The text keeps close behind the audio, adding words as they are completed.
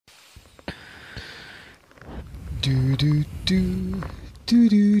Do do do do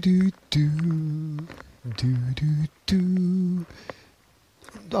do do do do do do.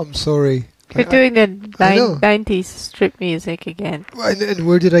 I'm sorry. You're doing the I know. 90s strip music again. And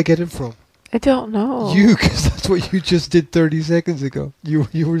where did I get it from? I don't know. You, because that's what you just did 30 seconds ago. You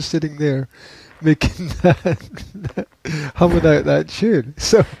were sitting there making that humming out that tune.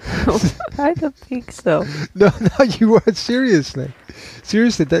 So I don't think so. no, you weren't seriously.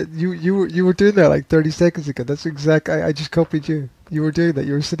 Seriously, that you were doing that like 30 seconds ago. That's exact. I just copied you. You were doing that.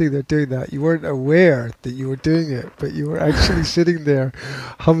 You were sitting there doing that. You weren't aware that you were doing it, but you were actually sitting there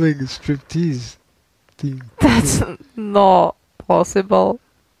humming a striptease theme. That's not possible.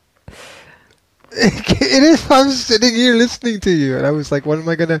 It is. I'm sitting here listening to you, and I was like, "What am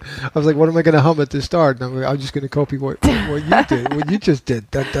I gonna?" I was like, "What am I gonna hum at the start?" And I'm just gonna copy what you did, what you just did.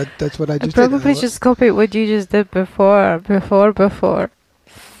 That's what I just did. Probably just copy what you just did before.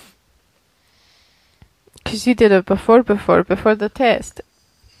 Because you did it before the test.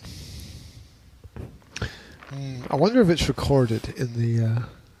 I wonder if it's recorded in the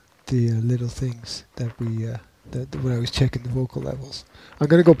little things that we that when I was checking the vocal levels. I'm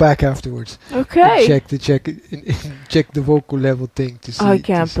gonna go back afterwards. Okay. And check the vocal level thing to see. I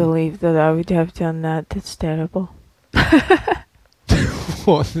can't believe that I would have done that. That's terrible.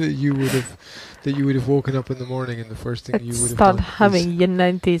 What that you would have woken up in the morning and the first thing you would have start done humming your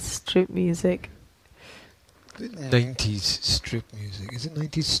 90s strip music. 90s strip music. Is it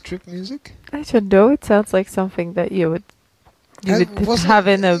 90s strip music? I don't know. It sounds like something that you would have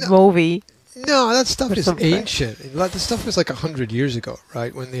in a movie. No, that stuff is something. ancient. Like, the stuff was like 100 years ago,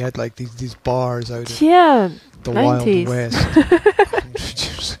 right? When they had like these bars out in the 90s. Wild West. 100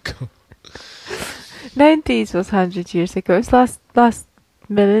 years ago. 90s was 100 years ago. It's last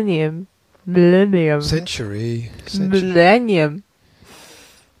millennium. Century. Millennium.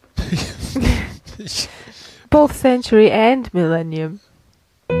 Both century and millennium.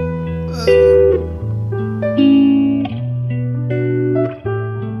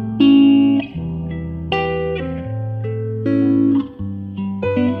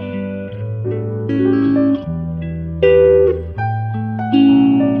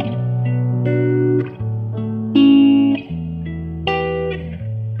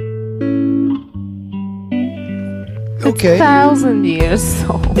 Okay. 1,000 years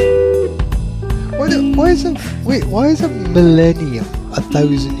old. Why is a millennium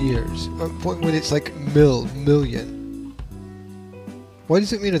 1,000 years? When it's like million. Why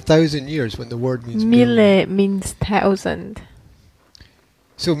does it mean 1,000 years when the word means Mille means 1,000.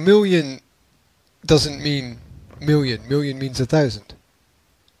 So million doesn't mean million. Million means 1,000.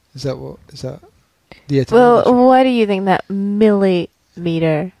 Is that the etymology? Well, why do you think that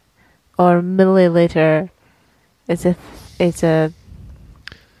millimeter or milliliter is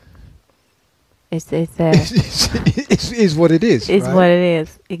what it is. Is right? what it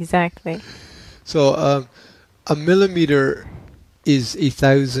is, exactly. So a millimeter is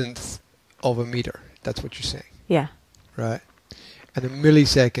 1,000th of a meter. That's what you're saying. Yeah. Right. And a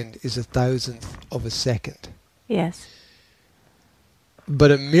millisecond is 1,000th of a second. Yes.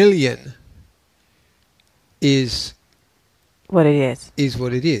 But a million is what it is. Is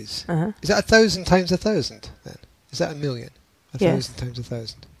what it is. Uh-huh. Is that 1,000 times 1,000 then? Is that a million? 1,000 times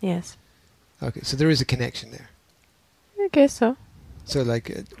 1,000. Yes. Okay, so there is a connection there. I guess so. So, like,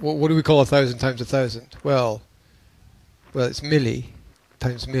 what do we call 1,000 times 1,000? Well, it's milli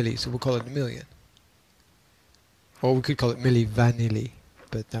times milli, so we'll call it a million. Or we could call it milli vanilli,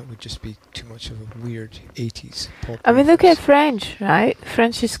 but that would just be too much of a weird 80s pop. I mean, look reference. at French, right?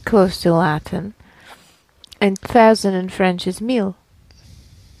 French is close to Latin, and 1,000 in French is mille.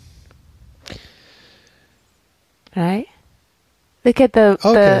 Right? Look at the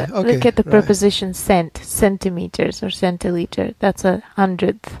preposition cent, centimeters or centiliter. That's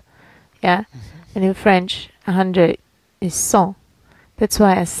 100th. Yeah. And in French, 100 is cent. That's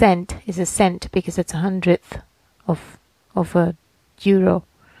why a cent is a cent, because it's 100th of a euro.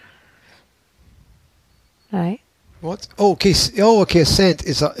 Right? What? Oh, okay. A cent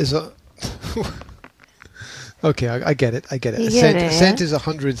is a. Okay, I get it. A cent is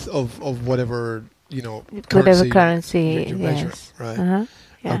 100th of whatever. Whatever currency, you measure, yes. right?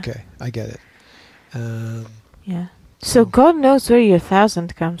 Yeah. Okay, I get it. Yeah. So God knows where your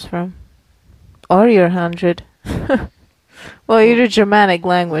 1,000 comes from, or your 100. Well, you're a Germanic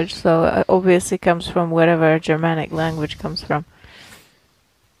language, so it obviously comes from wherever Germanic language comes from.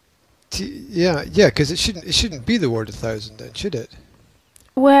 Yeah, because it shouldn't be the word 1,000 then, should it?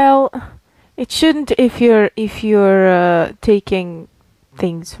 Well, it shouldn't if you're taking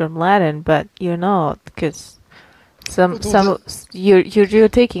things from Latin, but you're not, because you're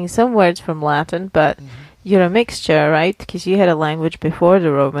taking some words from Latin, but you're a mixture, right? Because you had a language before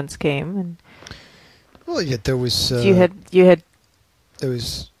the Romans came, and well, yeah, there was you had there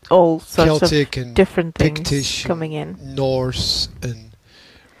was all sorts Celtic of and different things Pictish coming in, Norse and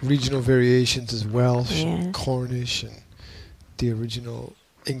regional variations as Welsh, and Cornish, and the original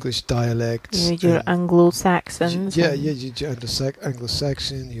English dialects. Your Anglo-Saxons. You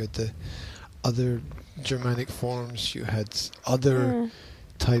Anglo-Saxon. You had the other Germanic forms. You had other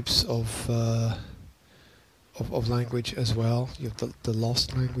types of language as well. You have the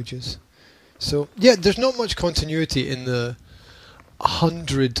lost languages. So yeah, there's not much continuity in the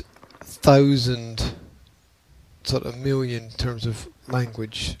 100,000 sort of million terms of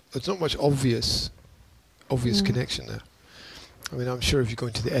language. There's not much obvious connection there. I mean, I'm sure if you go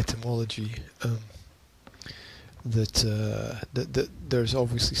into the etymology, that there's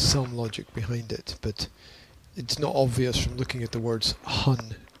obviously some logic behind it, but it's not obvious from looking at the words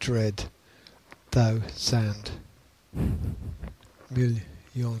hun, dread, thou, sand, million.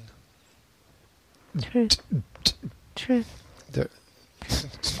 True. True. And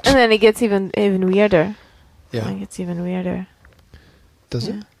then it gets even weirder. Yeah. It gets even weirder. Does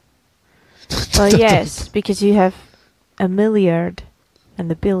it? Well, yes, because you have a milliard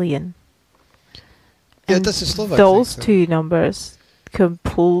and a billion. Yeah, that's a Slovak those thing, so. Two numbers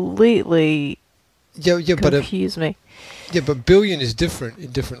completely confuse me. Yeah, but billion is different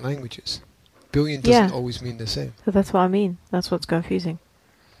in different languages. Billion doesn't always mean the same. So that's what I mean. That's what's confusing.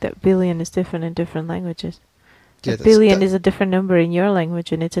 That billion is different in different languages. Yeah, billion is a different number in your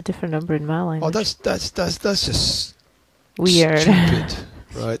language, and it's a different number in my language. Oh, that's just weird. Stupid,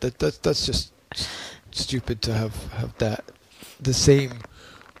 right? That's just stupid to have that the same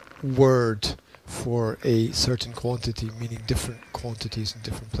word for a certain quantity meaning different quantities in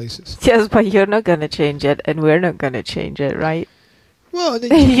different places. Yes, but you're not gonna change it, and we're not gonna change it, right? Well,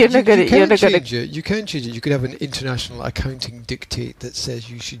 you can change it. You can change it. You could have an international accounting dictate that says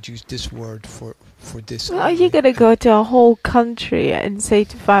you should use this word for this. Well, are you gonna go to a whole country and say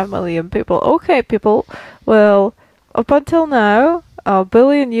to 5 million people, okay, people, well, up until now, our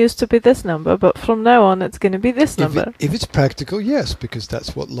billion used to be this number, but from now on it's going to be this number? If it's practical, yes, because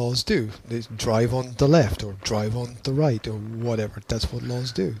that's what laws do. They drive on the left or drive on the right or whatever. That's what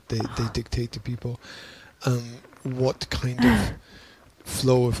laws do. They dictate to people what kind of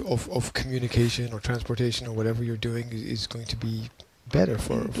flow of communication or transportation or whatever you're doing is going to be better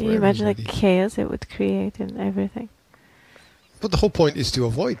for Can you imagine the chaos it would create in everything? But the whole point is to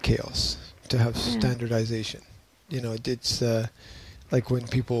avoid chaos, to have standardization. You know, it's like when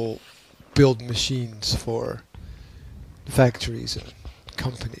people build machines for factories and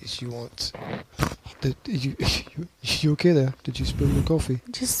companies. You want you okay there? Did you spill your coffee?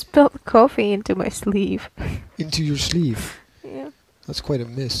 Just spilled coffee into my sleeve. Into your sleeve? Yeah. That's quite a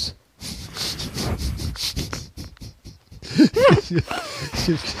miss. your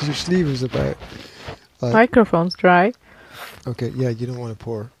sleeve is about... Microphone's dry. Okay, yeah, you don't want to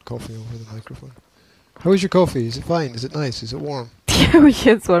pour coffee over the microphone. How is your coffee? Is it fine? Is it nice? Is it warm?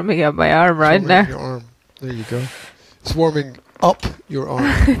 It's warming up my arm right now. Your arm. There you go. It's warming up your arm.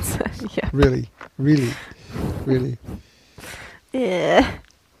 Yeah. Really. Yeah.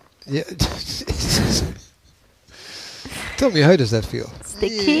 Yeah. Tell me, how does that feel?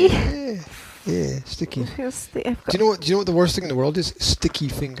 Sticky. Yeah, sticky. It feels Do you know what the worst thing in the world is? Sticky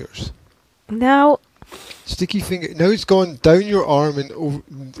fingers. Now. Sticky finger. Now it's gone down your arm and over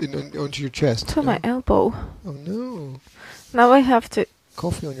onto your chest. To my elbow. Oh no. Now I have to.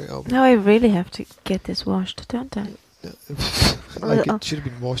 Coffee on your elbow. Now I really have to get this washed, don't I? Like it should have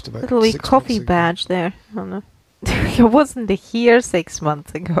been washed about 6 months ago. coffee badge there. Oh no. I wasn't here 6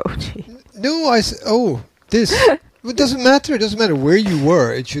 months ago. No, this. It doesn't matter. It doesn't matter where you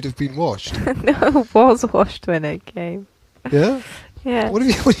were. It should have been washed. No, it was washed when I came. Yeah? Yeah. What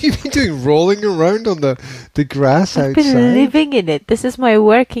have you been doing? Rolling around on the grass outside? I've been living in it. This is my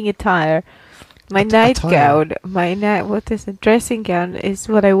working attire. My nightgown. What is it? Dressing gown is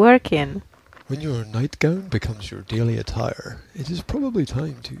what I work in. When your nightgown becomes your daily attire, it is probably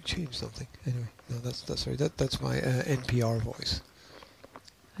time to change something. Anyway, no, that's sorry. That's my NPR voice.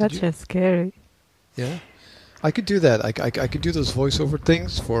 That's just scary. Yeah, I could do that. I could do those voiceover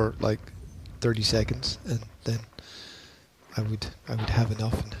things for like 30 seconds, and then I would have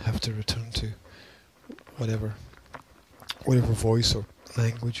enough and have to return to whatever voice or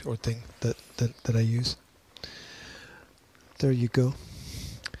language or thing that I use. There you go.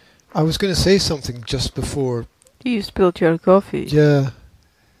 I was going to say something just before. You spilled your coffee. Yeah,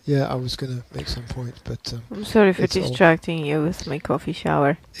 I was going to make some point, but I'm sorry for distracting you with my coffee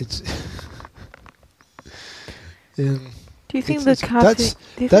shower. It's. Do you think the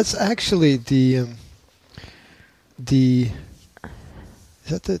coffee? That's actually the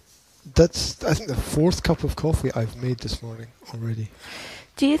That's I think the 4th cup of coffee I've made this morning already.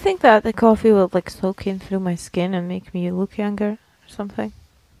 Do you think that the coffee will like soak in through my skin and make me look younger or something?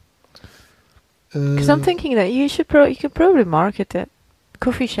 Because I'm thinking that you could probably market it.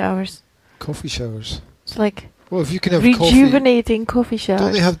 Coffee showers. Coffee showers. It's like well, if you can have rejuvenating coffee showers.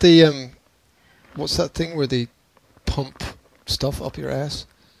 Don't they have the what's that thing where they pump stuff up your ass?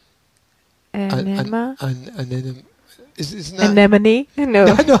 Enema? Isn't that anemone? No.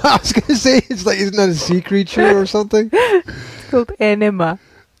 No, I was going to say, isn't that a sea creature or something? It's called enema.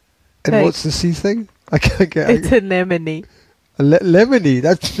 And like, what's the sea thing? I can't get it. It's anemone. Lemony,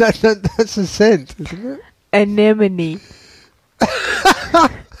 that's a scent, isn't it? Anemone.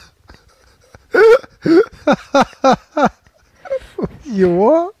 You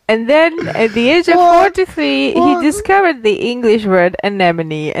what? And then, at the age of 43, he discovered the English word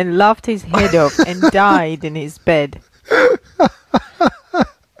anemone and laughed his head off and died in his bed.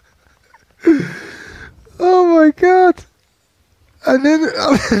 Oh my God! And then,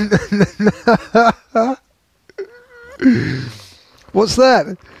 what's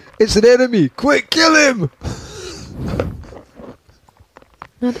that? It's an enemy! Quick, kill him!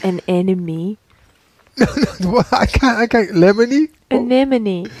 Not an enemy. No, I can't. Lemony?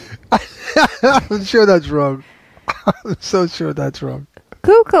 Anemone. I'm sure that's wrong. I'm so sure that's wrong.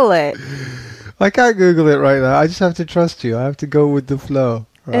 Google it. I can't Google it right now. I just have to trust you. I have to go with the flow.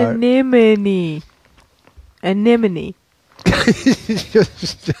 Right? Anemone. Anemone.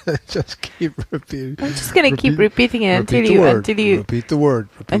 just keep repeating. I'm just gonna keep repeating it until you repeat the word.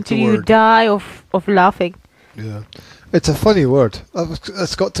 Until you die of laughing. Yeah, it's a funny word.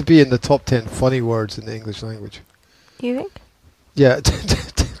 It's got to be in the top 10 funny words in the English language. You think? Yeah,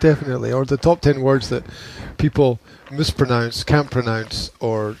 definitely. Or the top 10 words that people mispronounce, can't pronounce,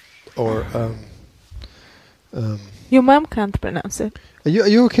 or your mom can't pronounce it. Are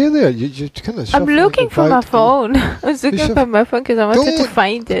you okay there? You kind of. I'm looking for my phone. I was looking for my phone because I wanted to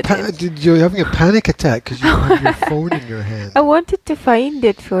find it. You're having a panic attack because you have your phone in your hand. I wanted to find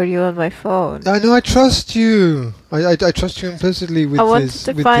it for you on my phone. I know. I trust you. I trust you implicitly with this. I wanted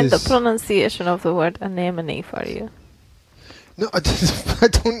to find the pronunciation of the word anemone for you. No, I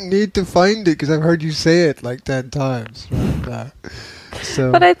don't need to find it because I've heard you say it like 10 times. Right?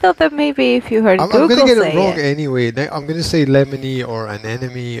 So, but I thought that maybe if you heard Google I'm going to get it wrong it. anyway. I'm going to say lemony or an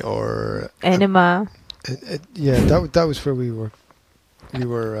enemy or enema. Yeah, that was where we were.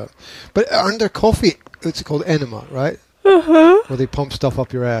 But under coffee, it's called enema, right? Uh-huh. Where they pump stuff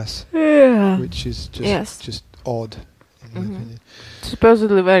up your ass. Yeah. Which is just odd, in my opinion.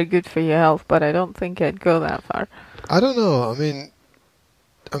 Supposedly very good for your health, but I don't think I'd go that far. I don't know. I mean,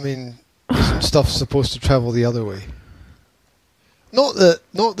 isn't stuff supposed to travel the other way? Not that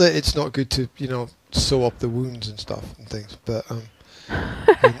it's not good to sew up the wounds and stuff and things, but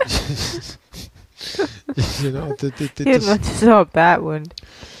you not to sew up that wound.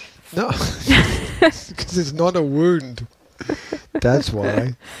 No, because it's not a wound. That's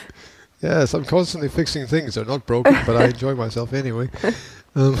why. Yes, I'm constantly fixing things. They're not broken, but I enjoy myself anyway.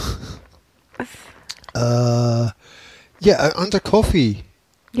 Yeah, under coffee.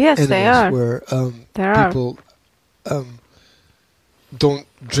 Yes, they are. Where people don't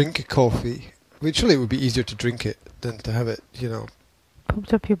drink coffee. Surely it would be easier to drink it than to have it,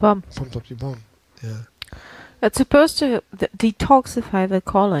 pumped up your bum. Pumped up your bum. Yeah. It's supposed to detoxify the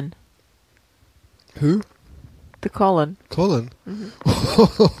colon. Who? The colon. Colon?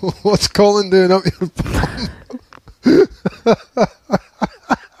 Mm-hmm. What's colon doing up your bum?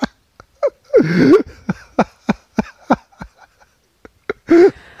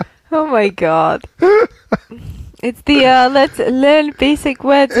 Oh my God. It's the let's learn basic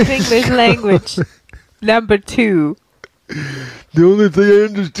words of English language. Number 2. The only thing I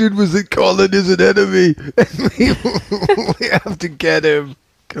understood was that Colin is an enemy. And we have to get him.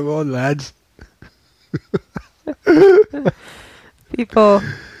 Come on, lads. People,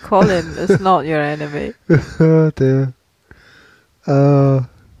 Colin is not your enemy. Oh dear.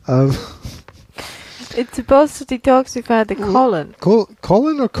 It's supposed to detoxify the colon.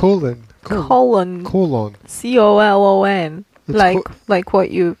 Colon or colon? Colon. Colon. COLON. Like what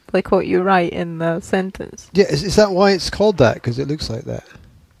you write in the sentence. Yeah, is that why it's called that? Because it looks like that.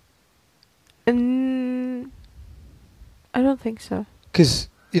 I don't think so. Because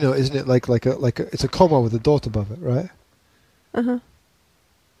isn't it like a it's a comma with a dot above it, right? Uh-huh.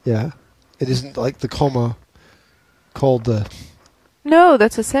 Yeah. It isn't like the comma called the... No,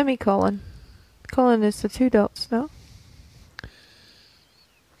 that's a semicolon. Colon is the 2 dots, no?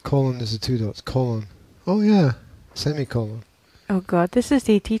 Colon is the 2 dots. Colon. Oh, yeah. Semicolon. Oh, God. This is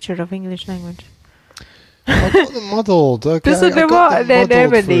the teacher of English language. I got them muddled. Okay, Doesn't know what an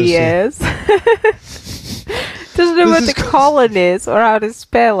anemone is. Doesn't know what the colon is or how to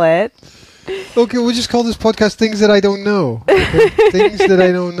spell it. Okay, we'll just call this podcast Things That I Don't Know. Okay? Things That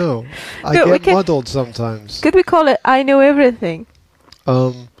I Don't Know. I get muddled sometimes. Could we call it I Know Everything?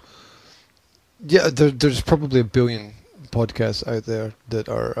 Yeah, there's probably a billion podcasts out there that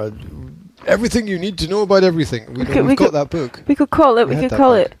are everything you need to know about everything. We've got that book. We could call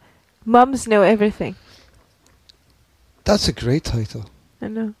it Mums Know Everything. That's a great title. I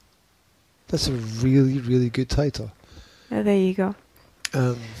know. That's a really, really good title. Oh, there you go.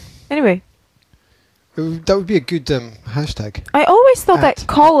 Anyway. That would be a good hashtag. I always thought that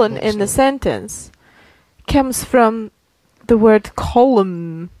colon in the sentence comes from the word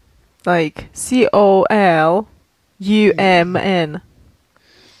column, like COLUMN.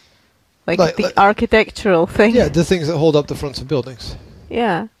 Like the architectural thing. Yeah, the things that hold up the fronts of buildings.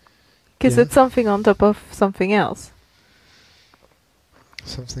 Yeah. Because it's something on top of something else.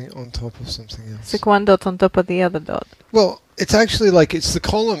 Something on top of something else. It's like one dot on top of the other dot. Well, it's actually like it's the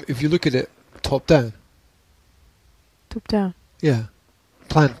column if you look at it top down. Top down? Yeah.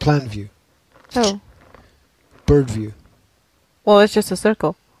 Plan view. Oh. Bird view. Well, it's just a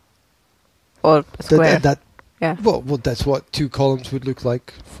circle. Or a square. Yeah. Well, that's what two columns would look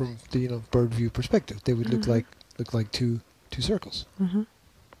like from the bird view perspective. They would look like two circles. Mm-hmm.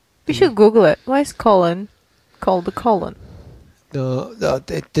 We should Google it. Why is colon called the colon? No,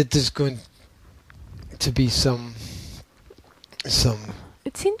 there's going to be some.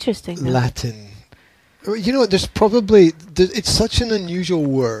 It's interesting. Latin. There's probably it's such an unusual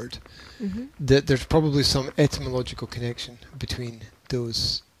word that there's probably some etymological connection between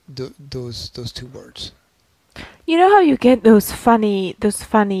those two words. You know how you get those funny.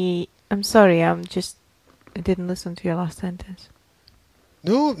 I'm sorry. I didn't listen to your last sentence.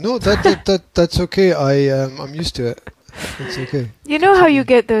 No, that's okay. I'm used to it. It's okay. You know how you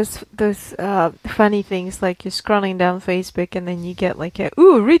get those funny things, like you're scrolling down Facebook and then you get like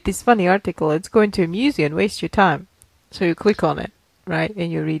read this funny article, it's going to amuse you and waste your time. So you click on it, right,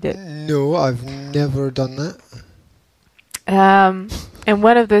 and you read it. No, I've never done that. And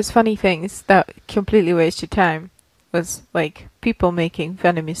one of those funny things that completely waste your time was like people making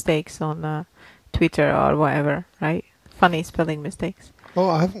funny mistakes on Twitter or whatever, right? Funny spelling mistakes. Oh,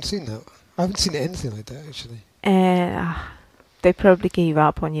 I haven't seen that. I haven't seen anything like that actually. And they probably gave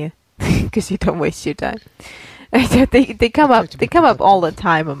up on you because you don't waste your time. they come up all the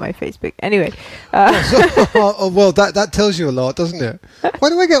time on my Facebook. Anyway, well, that tells you a lot, doesn't it? Why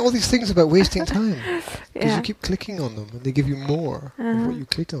do I get all these things about wasting time? Because you keep clicking on them and they give you more of what you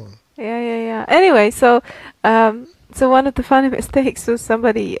click on. Yeah. Anyway, so one of the funny mistakes was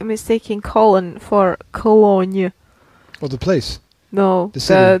somebody mistaking colon for Cologne. Oh, the place? No,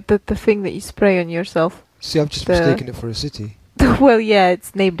 the thing that you spray on yourself. See, I've just mistaken it for a city. Well, yeah,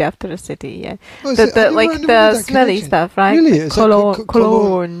 it's named after a city, yeah. Oh, the smelly stuff, right? Really?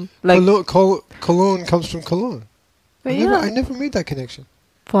 Cologne. Cologne comes from Cologne. I never made that connection.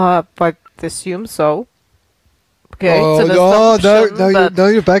 But I assume so. Okay, now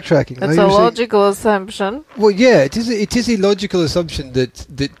you're backtracking. It's a logical assumption. Well, yeah, it is a logical assumption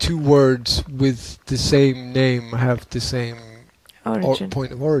that two words with the same name have the same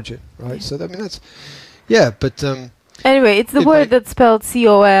point of origin, right? Yeah. So that's but anyway, it's the word that's spelled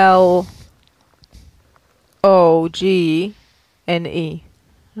COLOGNE,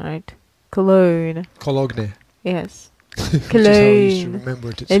 right? Cologne. Cologne. Yes. Cologne. Which is how you used to remember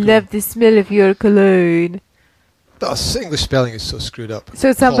it at school. I love the smell of your cologne. English spelling is so screwed up.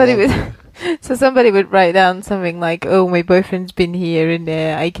 So somebody would write down something like, "Oh, my boyfriend's been here, and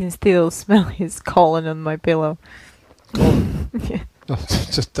I can still smell his colon on my pillow." Colon. Yeah. No,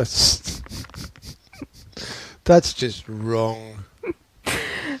 that's just wrong.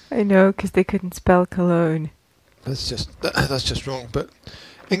 I know, because they couldn't spell cologne. That's just wrong. But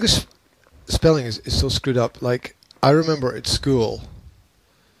English spelling is so screwed up. Like, I remember at school.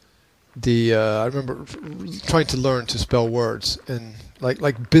 I remember trying to learn to spell words, and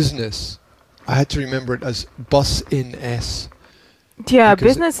like business, I had to remember it as bus in S. Yeah,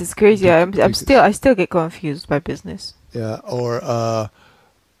 business is crazy. I still get confused by business. Yeah, or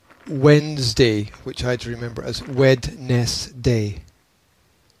Wednesday, which I had to remember as Wednesday,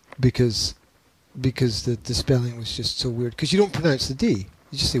 because the spelling was just so weird. Because you don't pronounce the D,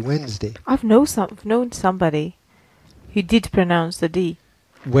 you just say Wednesday. I've known somebody who did pronounce the D.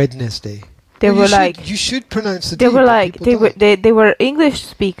 Wednesday. You should pronounce the D. They were English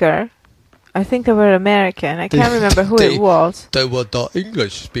speaker. I think they were American. I can't remember who it was. They were the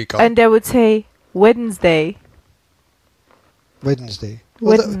English speaker. And they would say Wednesday. Wednesday.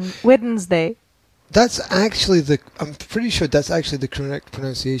 Wednesday. That's actually I'm pretty sure that's actually the correct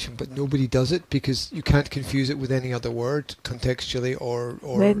pronunciation, but nobody does it because you can't confuse it with any other word contextually or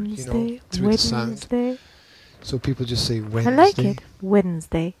Wednesday, through the sound. So people just say Wednesday. I like it.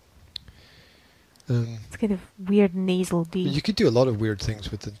 Wednesday. It's kind of weird nasal D. You could do a lot of weird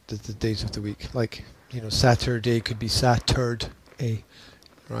things with the days of the week. Like, Saturday could be Saturday,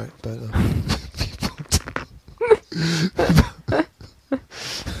 right? But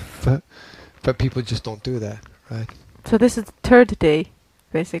but people just don't do that, right? So this is the third day,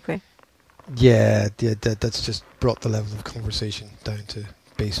 basically. Yeah, that's just brought the level of conversation down to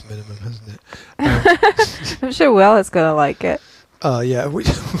base minimum, hasn't it? I'm sure Will is gonna like it. Yeah. Which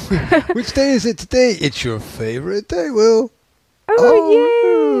day is it today? It's your favorite day, Will. Oh,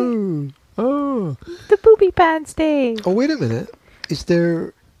 yay! Oh. The Poopy Pants Day. Oh, wait a minute. Is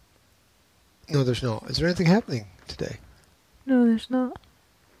there... No, there's not. Is there anything happening today? No, there's not.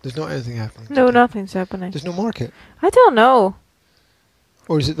 There's not anything happening No, today. nothing's happening. There's no market? I don't know.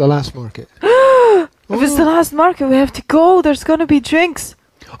 Or is it the last market? If it's the last market, we have to go. There's gonna be drinks.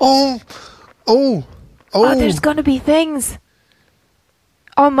 Oh, there's gonna be things.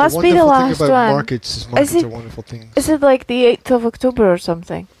 Oh, it must be the last thing about one. Markets are wonderful things. Is it like the 8th of October or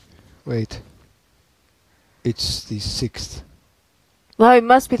something? Wait. It's the 6th. Well, it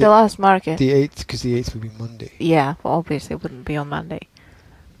must be the last market. The 8th, because the 8th would be Monday. Yeah, well, obviously it wouldn't be on Monday.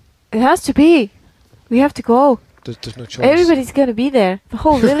 It has to be. We have to go. There's no choice. Everybody's gonna be there. The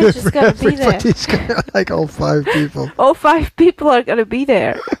whole village is gonna be there. Everybody's gonna, like all 5 people. All 5 people are gonna be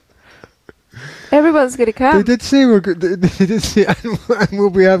there. Everyone's gonna come. They did say we're good. They did say, and we'll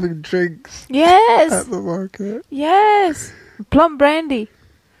be having drinks. Yes. At the market. Yes. Plum brandy.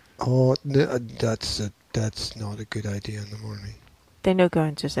 Oh, no, that's not a good idea in the morning. They're not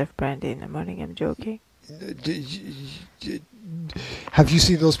going to serve brandy in the morning. I'm joking. Have you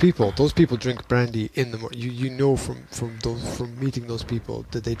seen those people? Those people drink brandy in the morning. You know from meeting those people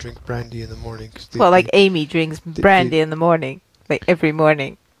that they drink brandy in the morning. Like Amy drinks brandy in the morning, like every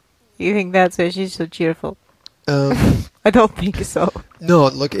morning. You think that's why she's so cheerful? I don't think so. No,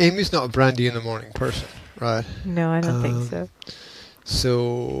 look, Amy's not a brandy in the morning person, right? No, I don't think so.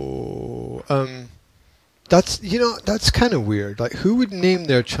 So, that's kind of weird. Like, who would name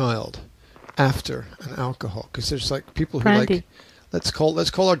their child after an alcohol? Because there's like people who Brandy. Let's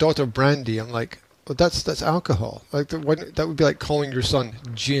call our daughter Brandy. I'm like, well, that's alcohol. Like that would be like calling your son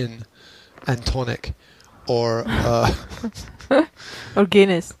gin and tonic, or or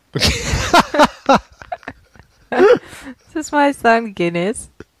Guinness. This is my son Guinness.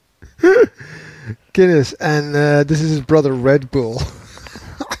 Guinness, and this is his brother Red Bull.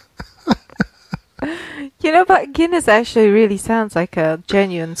 But Guinness actually really sounds like a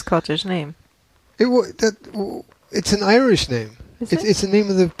genuine Scottish name. It's an Irish name. It's the name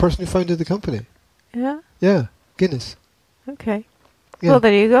of the person who founded the company. Yeah? Yeah, Guinness. Okay. Yeah. Well,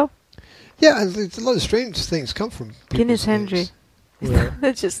 there you go. Yeah, it's a lot of strange things come from Guinness Henry. Yeah.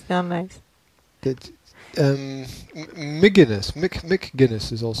 That just sounds nice. Mick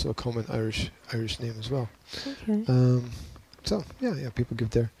Guinness is also a common Irish name as well. Okay. So yeah, people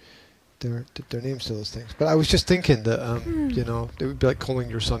give their names to those things. But I was just thinking that it would be like calling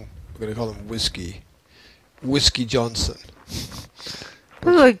your son. We're going to call him Whiskey Johnson.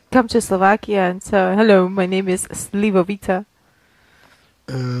 Well, come to Slovakia and say, hello, my name is Slivovita.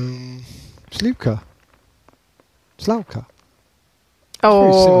 Slavka.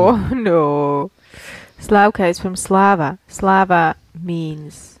 Oh, no. Slavka is from Slava. Slava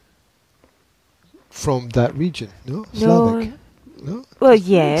means... From that region, no? Slavic. No? Well,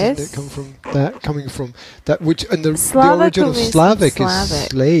 yes. Doesn't it come from that, coming from that, which, and the origin of Slavic is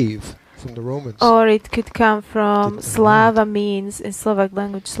slave from the Romans. Or it could come from Slava means, in Slovak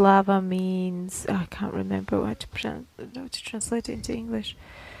language, Slava means, I can't remember how to translate it into English.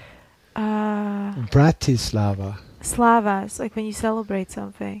 Bratislava. Slava, it's like when you celebrate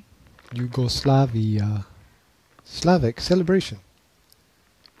something. Yugoslavia. Slavic, celebration.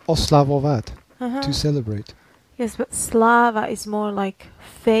 Oslavovat, to celebrate. Yes, but Slava is more like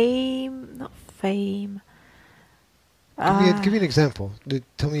fame, not fame. Give me an example. Give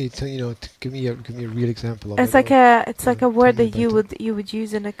me a real example of it. It's like a word that you would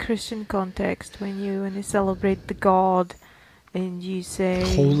use in a Christian context when you celebrate the God, and you say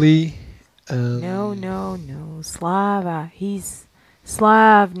holy. No. Slava. He's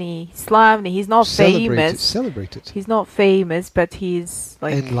Slavny. He's not famous. Celebrated. He's not famous, but he's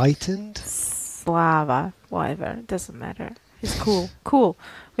like enlightened. Slava, whatever. It doesn't matter. He's cool. Cool.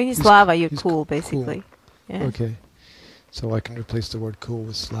 When you're Slava, you're cool, basically. Cool. Yeah. Okay. So I can replace the word cool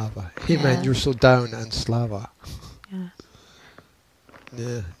with Slava. Hey man, you're so down and Slava. Yeah.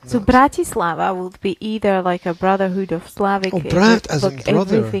 Yeah. So Bratislava would be either like a brotherhood of Slavic, as in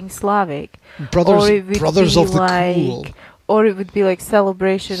brother. Everything Slavic, brothers of the cool, or it would be like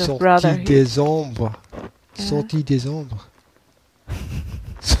celebration of brotherhood. Sortie des ombres.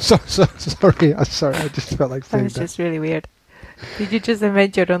 Sorry, I'm sorry. I just felt like saying that. That was just really weird. Did you just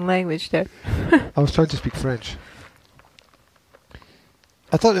invent your own language there? I was trying to speak French.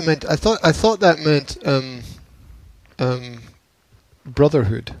 I thought that meant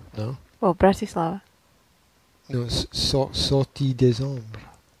brotherhood. No. Well, Bratislava. No, sortie des ombres.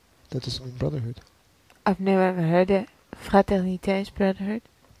 That doesn't mean brotherhood. I've never ever heard it. Fraternité is brotherhood.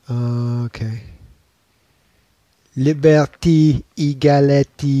 Okay. Liberté,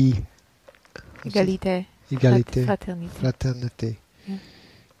 égalité. Égalité. Égalité. Fraternité.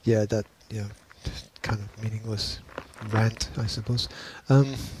 Yeah, that kind of meaningless rant, I suppose.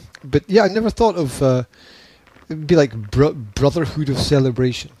 But yeah, I never thought of it'd be like brotherhood of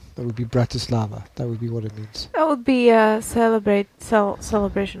celebration. That would be Bratislava. That would be what it means. That would be a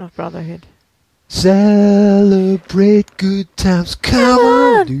celebration of brotherhood. Celebrate good times. Come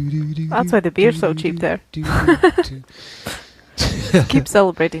on. That's why the beer's so cheap there. Keep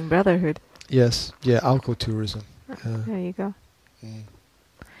celebrating brotherhood. Yes. Yeah. Alco tourism. There you go.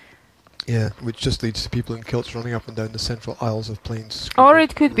 Yeah, which just leads to people in kilts running up and down the central aisles of planes. Or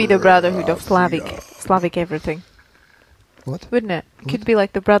it could be the brotherhood of Slavic everything. What? Wouldn't it? It could be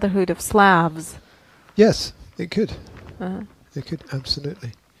like the brotherhood of Slavs. Yes, it could. It could,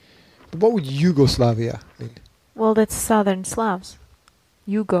 absolutely. But what would Yugoslavia mean? Well, that's southern Slavs.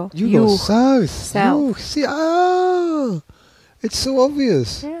 South. South. You see, it's so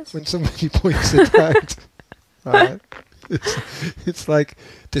obvious when somebody points it out. Alright. It's like,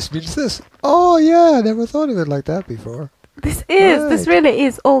 this means this. Oh yeah, I never thought of it like that before. This really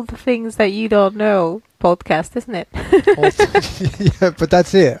is all the things that you don't know podcast, isn't it? Yeah, but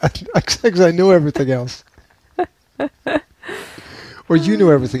that's it. Because I know everything else. Or you know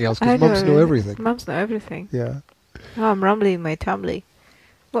everything else, because mums know everything. Mums know everything. Yeah. Oh, I'm rumbling in my tumbly.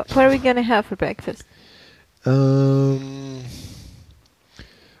 What are we going to have for breakfast? Brandy.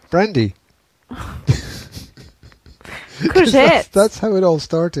 Courgettes. That's how it all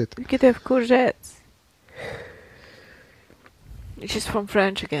started. We could have courgettes. Which is from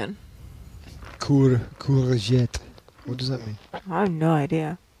French again. Courgette. What does that mean? I have no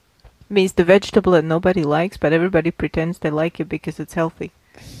idea. It means the vegetable that nobody likes, but everybody pretends they like it because it's healthy.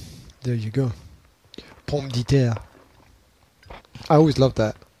 There you go. Pomme de terre. I always loved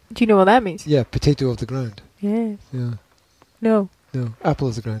that. Do you know what that means? Yeah, potato of the ground. Yes. Yeah. No. No, apple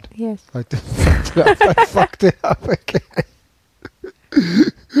of the ground. Yes. I fucked it up again.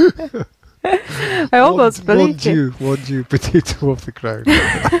 I almost believed it. Want you, potato of the ground.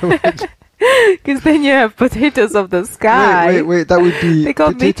 Because then you have potatoes of the sky. Wait, that would be... They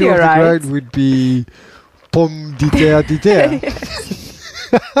call potato meteorites. Of the ground would be... Pomme de terre de terre.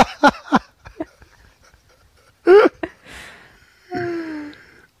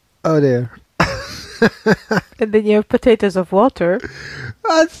 Oh dear. And then you have potatoes of water.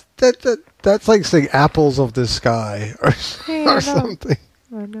 That's like saying apples of the sky or something.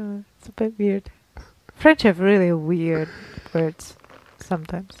 I know, it's a bit weird. French have really weird words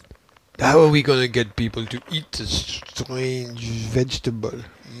sometimes. How are we going to get people to eat this strange vegetable?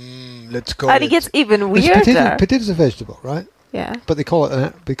 Let's call it... And it gets even weirder. Potato's a vegetable, right? Yeah. But they call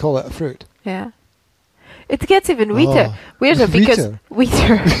it a fruit. Yeah. It gets even weirder because...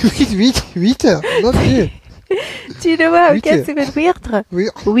 Weirder. Not here. Do you know how it gets even weirder?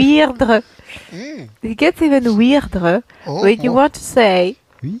 Weirder. It gets even weirder when you want to say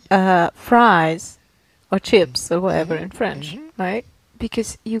fries or chips or whatever in French, right?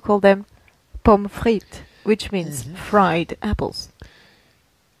 Because you call them pommes frites, which means fried apples.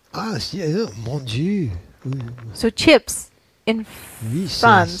 Ah, yeah, mon Dieu. So chips in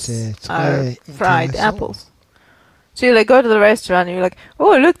France are fried apples. So you go to the restaurant and you're like,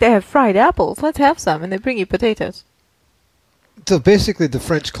 oh look, they have fried apples, let's have some, and they bring you potatoes. So basically the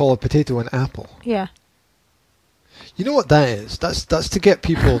French call a potato an apple. Yeah. You know what that is? That's to get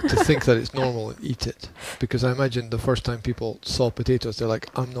people to think that it's normal and eat it. Because I imagine the first time people saw potatoes, they're like,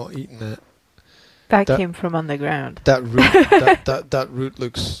 I'm not eating that. That came from underground. That root that root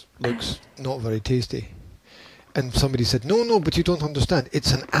looks not very tasty. And somebody said, no, but you don't understand.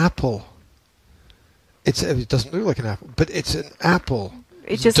 It's an apple. It doesn't look like an apple, but it's an apple.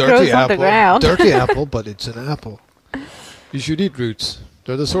 It just grows on the ground. Dirty apple, but it's an apple. You should eat roots.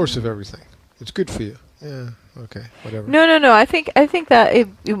 They're the source of everything. It's good for you. Yeah, okay, whatever. No. I think that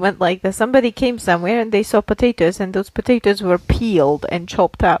it went like this. Somebody came somewhere and they saw potatoes, and those potatoes were peeled and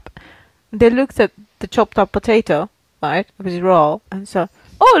chopped up. They looked at the chopped up potato, right? It was raw, and so,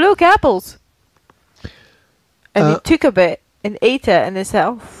 oh look, apples. And he took a bit and ate it, and they said,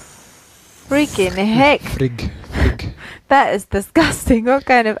 oh, freaking heck. Frig. That is disgusting. What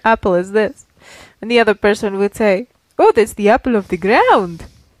kind of apple is this? And the other person would say, oh, that's the apple of the ground.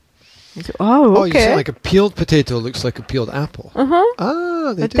 Said, oh, okay. Oh, you say like a peeled potato looks like a peeled apple.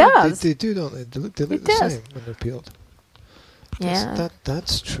 Ah, they do. They do, don't they? They look the same when they're peeled. Yeah.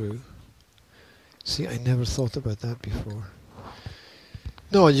 That's true. See, I never thought about that before.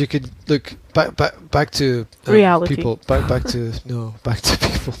 No, you could look back to reality. People. Back to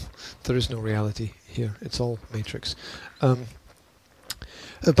people. There is no reality here. It's all Matrix.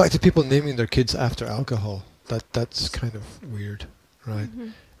 Back to people naming their kids after alcohol. That's kind of weird, right? Mm-hmm.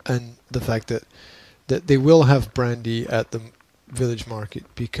 And the fact that they will have brandy at the village market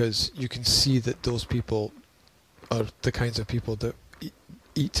because you can see that those people are the kinds of people that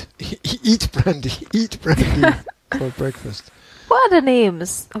eat brandy for breakfast. What other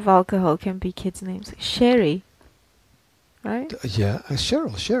names of alcohol can be kids' names? Sherry, right?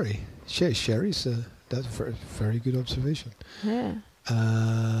 Sherry. Sherry's that's a very good observation. Yeah.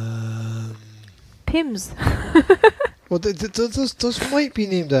 Pims. Well, those might be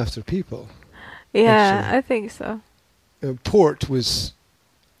named after people. Yeah, actually. I think so. Port was,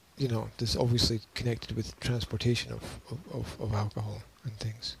 this obviously connected with transportation of alcohol and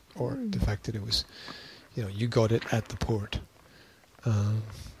things, or the fact that it was, you got it at the port,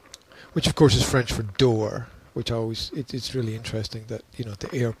 which of course is French for door, which it's really interesting that, the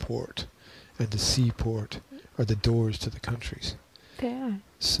airport and the seaport are the doors to the countries. They are.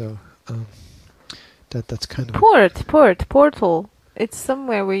 So, that's kind of... Portal. It's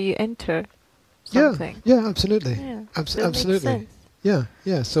somewhere where you enter something. Yeah, absolutely. Yeah, absolutely.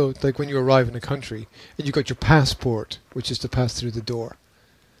 Yeah. So, like when you arrive in a country and you got your passport, which is to pass through the door.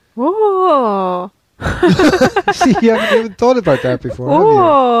 Whoa! See, you haven't even thought about that before, have you?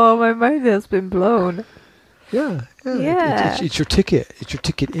 Oh, my mind has been blown. Yeah. It's your ticket. It's your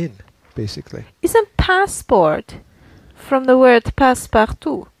ticket in, basically. Isn't passport from the word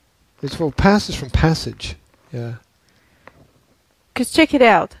passe-partout? Pass is from passage. Yeah. Because check it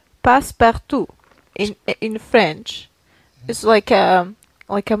out. Passe-partout in French is like a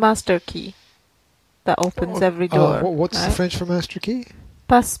master key that opens every door. What's the French for master key?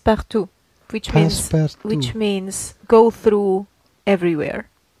 Passe-partout, which means go through everywhere.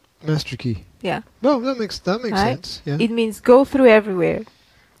 Master key. Yeah. No, that makes sense. Yeah. It means go through everywhere,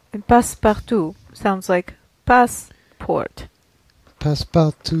 and passe-partout sounds like passport.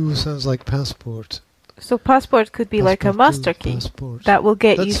 Passe-partout sounds like passport. So passport could be like a master key that will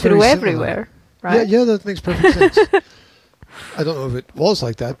get you through everywhere, right? Yeah, that makes perfect sense. I don't know if it was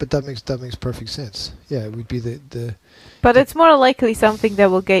like that, but that makes perfect sense. Yeah, it would be the. But it's more likely something that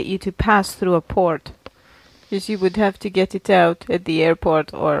will get you to pass through a port, because you would have to get it out at the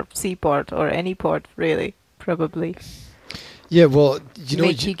airport or seaport or any port, really, probably. Yeah, well,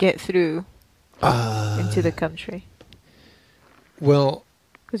 make you get through into the country. Well,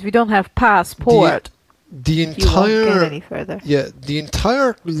 because we don't have passport. The entire you won't get any further. Yeah, the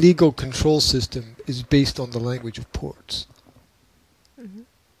entire legal control system is based on the language of ports,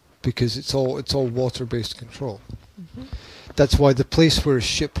 because it's all water-based control. That's why the place where a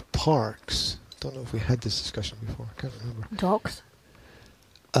ship parks. Don't know if we had this discussion before. I can't remember. Docks.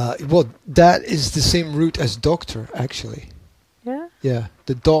 Well, that is the same root as doctor, actually. Yeah. Yeah,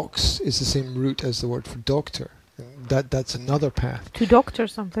 the docks is the same root as the word for doctor. That's another path. To doctor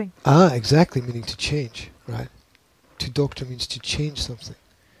something. Exactly, meaning to change, right? To doctor means to change something.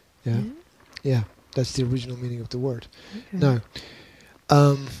 Yeah? Mm-hmm. Yeah, that's the original meaning of the word. Okay. Now,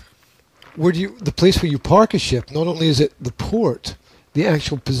 the place where you park a ship, not only is it the port, the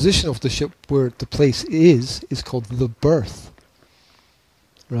actual position of the ship where the place is called the berth.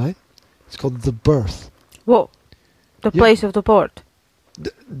 Right? It's called the berth. Whoa. The place of the port.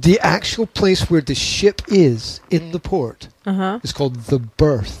 The actual place where the ship is in the port is called the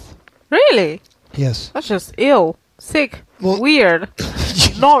berth. Really? Yes. That's just ill, sick, weird,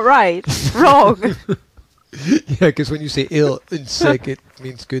 not right, wrong. Yeah, because when you say ill and sick, it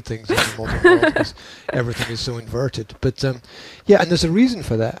means good things in the modern world, because everything is so inverted. But and there's a reason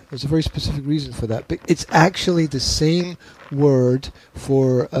for that. There's a very specific reason for that. But it's actually the same word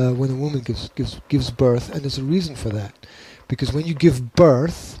for when a woman gives birth, and there's a reason for that. Because when you give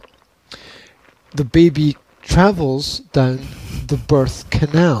birth, the baby travels down the birth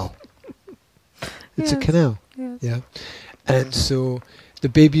canal. It's a canal. Yes. Yeah. And so the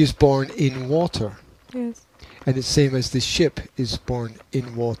baby is born in water. Yes. And it's same as the ship is born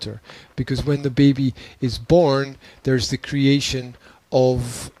in water. Because when the baby is born, there's the creation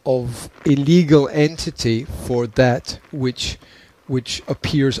of a legal entity for that which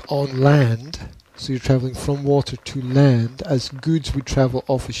appears on land. So you're traveling from water to land, as goods would travel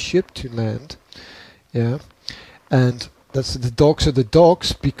off a ship to land. Yeah, and that's the docks are the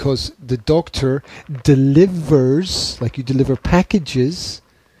docks because the doctor delivers, like you deliver packages.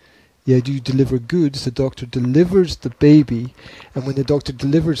 Yeah, you deliver goods, the doctor delivers the baby, and when the doctor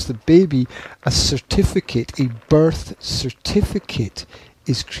delivers the baby, a certificate, a birth certificate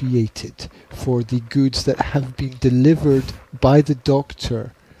is created for the goods that have been delivered by the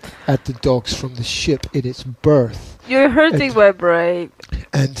doctor at the docks from the ship in its birth. You're hurting my brain.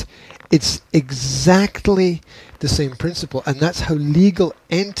 And it's exactly the same principle, and that's how legal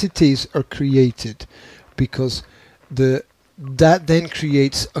entities are created, because that then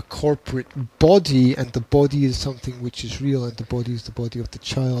creates a corporate body, and the body is something which is real, and the body is the body of the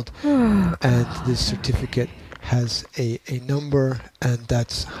child. And this certificate has a number, and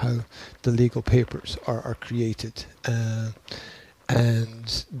that's how the legal papers are created.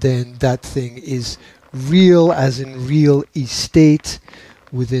 And then that thing is real, as in real estate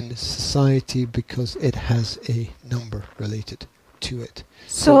within society, because it has a number related to it.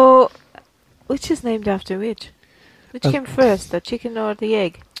 So which is named after which? Which came first, the chicken or the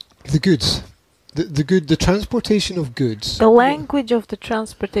egg? The goods. The transportation of goods. The language of the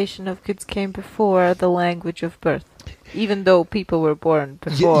transportation of goods came before the language of birth, even though people were born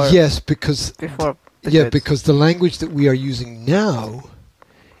before. Yes, because before because the language that we are using now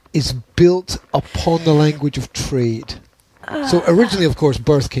is built upon the language of trade. So originally, of course,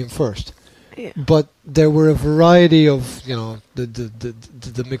 birth came first. Yeah. But there were a variety of,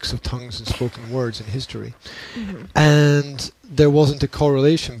 the mix of tongues and spoken words in history. Mm-hmm. And there wasn't a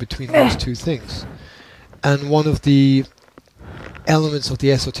correlation between those two things. And one of the elements of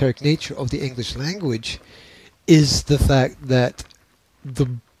the esoteric nature of the English language is the fact that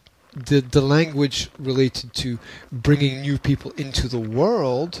the language related to bringing new people into the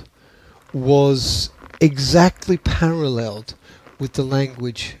world was exactly paralleled with the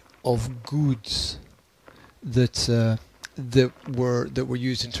language of goods that were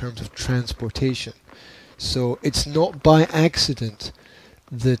used in terms of transportation. So it's not by accident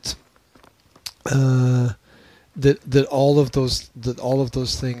that that all of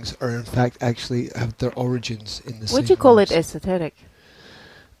those things are in fact actually have their origins in the same. Would you call it esoteric?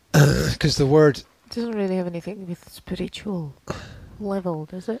 Because the word doesn't really have anything with spiritual level,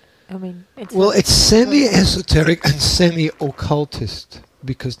 does it? I mean, it's semi-esoteric and semi-occultist,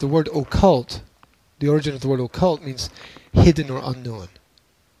 because the word occult, the origin of the word occult means hidden or unknown.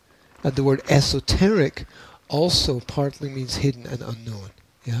 And the word esoteric also partly means hidden and unknown.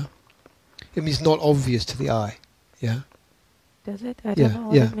 Yeah? It means not obvious to the eye. Yeah? Does it? I don't know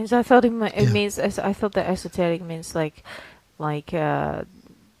what it means. I thought it means, I thought that esoteric means like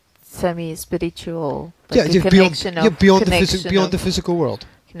semi-spiritual. Like beyond the physical world.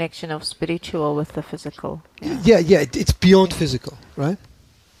 Connection of spiritual with the physical. It's beyond physical, right?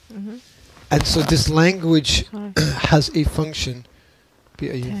 Mm-hmm. And so this language has a function.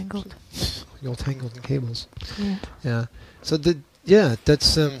 Tangled. You're all tangled in cables. Yeah. Yeah. So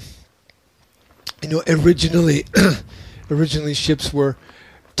that's originally ships were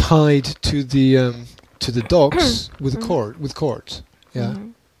tied to the docks with cords. Yeah. Mm-hmm.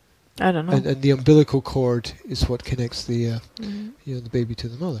 I don't know. And the umbilical cord is what connects the the baby to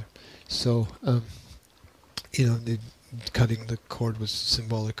the mother. So cutting the cord was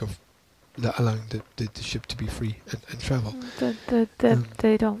symbolic of allowing the ship to be free and travel.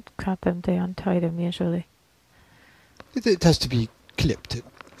 They don't cut them; they untie them usually. It has to be clipped at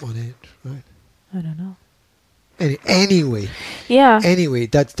one end, right? I don't know. Anyway. Yeah. Anyway,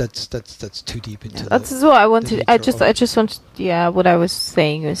 that's too deep into. That's what I wanted. I just wanted. Yeah, what I was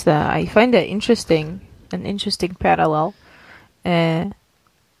saying is that I find that an interesting parallel. But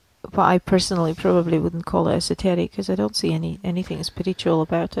I personally probably wouldn't call it esoteric because I don't see anything spiritual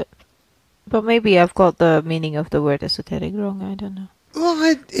about it. But maybe I've got the meaning of the word esoteric wrong. I don't know.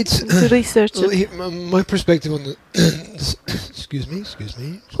 Well, it's research. My perspective on the excuse me.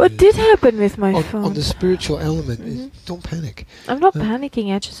 What did happen with my phone? On the spiritual element, is, don't panic. I'm not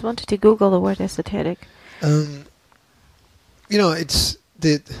panicking. I just wanted to Google the word esoteric. It's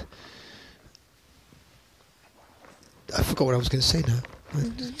the. I forgot what I was going to say now.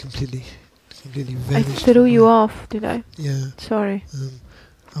 Completely vanished. I threw you off, did I? Yeah. Sorry.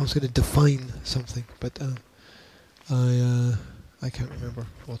 I was going to define something, but I can't remember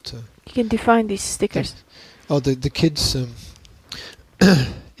what. You can define these stickers. The kids. You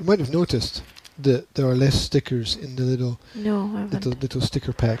might have noticed there are less stickers in the little little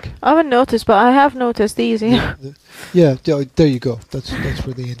sticker pack. I haven't noticed, but I have noticed these. Yeah, there you go. That's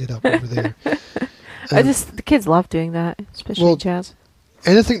where they ended up over there. The kids love doing that, especially jazz.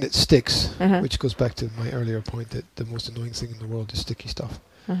 Anything that sticks, which goes back to my earlier point that the most annoying thing in the world is sticky stuff,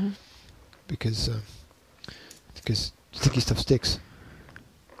 because sticky stuff sticks.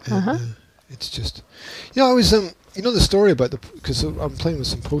 And, it's just, I was the story about because I'm playing with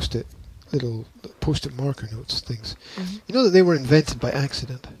some little post-it marker notes things. You know that they were invented by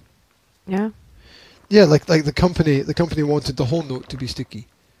accident. Yeah. Yeah, like the company wanted the whole note to be sticky.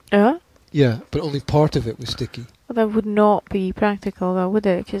 Yeah, but only part of it was sticky. Well, that would not be practical, though, would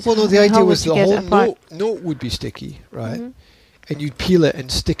it? Well, no, the idea was the whole note would be sticky, right? And you'd peel it and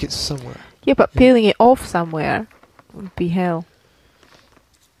stick it somewhere. Yeah, but peeling it off somewhere would be hell.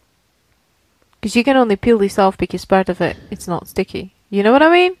 Because you can only peel this off because part of it's not sticky. You know what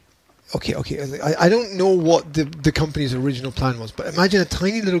I mean? Okay. I don't know what the company's original plan was, but imagine a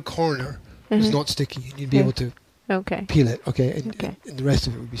tiny little corner was not sticky, and you'd be able to peel it, and the rest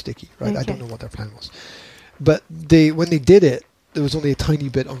of it would be sticky, right? I don't know what their plan was. But when they did it, there was only a tiny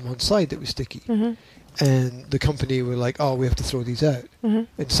bit on one side that was sticky. And the company were like, oh, we have to throw these out. And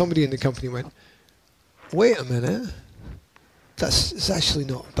somebody in the company went, wait a minute, it's actually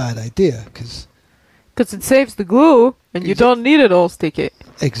not a bad idea, because it saves the glue, and you don't need it all sticky.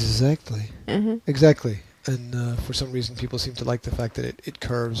 Exactly. Exactly. And for some reason, people seem to like the fact that it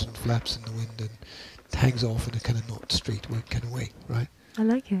curves and flaps in the wind and hangs off in a kind of not straight kind of way, right? I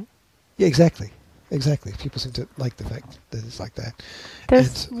like it. Yeah, exactly. People seem to like the fact that it's like that.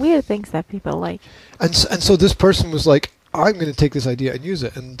 There's weird things that people like. And so this person was like, I'm going to take this idea and use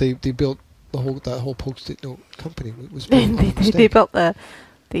it, and they built that whole post-it note company. They built the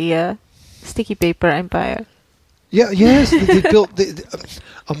sticky paper empire. Yeah, yes, they built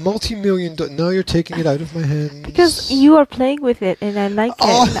a multi-million. Now you're taking it out of my hands. Because you are playing with it, and I like it.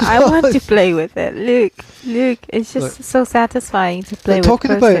 And I want to play with it. Look, it's just so satisfying to play with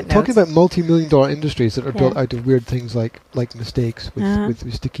post-it notes. Talking about multi-million-dollar industries that are built out of weird things like mistakes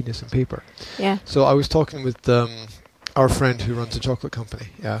with stickiness and paper. Yeah. So I was talking with our friend who runs a chocolate company.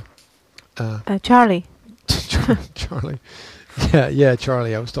 Yeah. Charlie. Charlie. Yeah,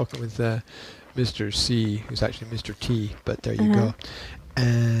 Charlie. I was talking with Mr. C, who's actually Mr. T, but there you go.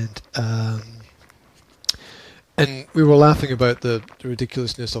 And we were laughing about the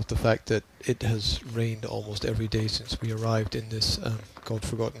ridiculousness of the fact that it has rained almost every day since we arrived in this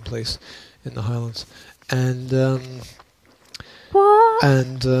God-forgotten place in the Highlands. And what?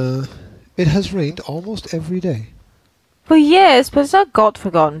 And it has rained almost every day. Well, yes, but it's not a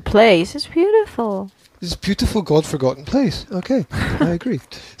God-forgotten place. It's beautiful. It's a beautiful God-forgotten place. Okay, I agree.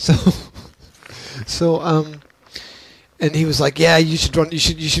 So, and he was like, "Yeah, you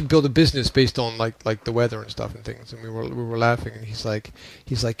should build a business based on like the weather and stuff and things." And we were laughing, and he's like,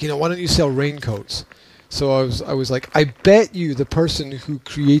 why don't you sell raincoats? So I was like, I bet you the person who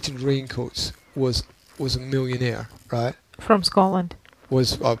created raincoats was a millionaire, right? From Scotland.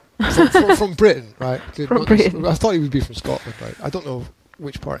 Was from Britain, right? From Britain. I thought he would be from Scotland, right? I don't know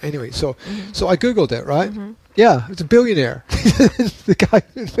which part. Anyway, so I googled it, right? Yeah, it's a billionaire. The guy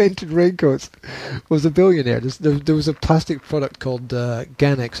who invented raincoats was a billionaire. There was a plastic product called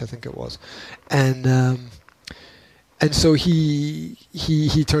Ganex, I think it was, and so he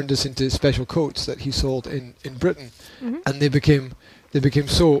turned this into special coats that he sold in Britain, and they became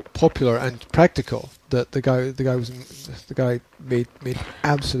so popular and practical that the guy made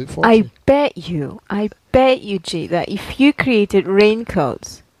absolute fortune. I bet you, G, that if you created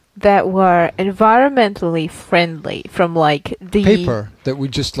raincoats that were environmentally friendly, from like the paper that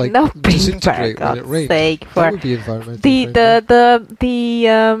would just like disintegrate when it rained, that would be environmentally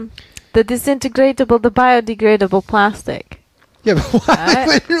friendly. The disintegratable, the biodegradable plastic. Yeah,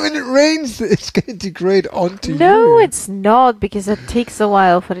 but when it rains, it's going to degrade onto you. No, it's not, because it takes a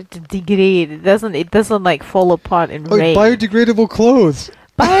while for it to degrade. It doesn't like fall apart in rain. Biodegradable clothes.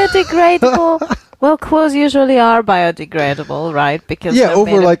 Biodegradable. Well, clothes usually are biodegradable, right? Because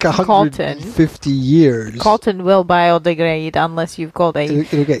over like 150 years. Cotton will biodegrade unless you've got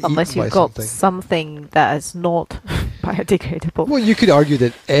something. Something that is not biodegradable. Well, you could argue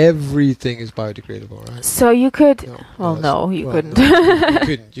that everything is biodegradable, right? So you could. You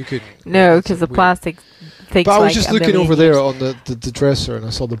couldn't. You couldn't. No, because the plastic takes. But I was just looking over there on the dresser, and I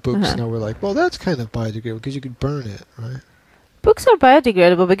saw the books, and I was like, well, that's kind of biodegradable because you could burn it, right? Books are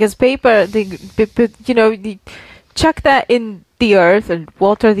biodegradable because paper, you chuck that in the earth and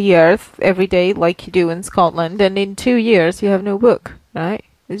water the earth every day like you do in Scotland, and in 2 years you have no book, right?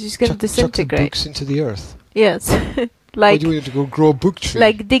 It's just going to disintegrate. Chuck the books into the earth. Yes. Like, do you want to go grow a book tree?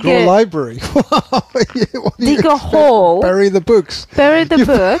 Like grow a library. Dig a hole. Bury the books. Bury the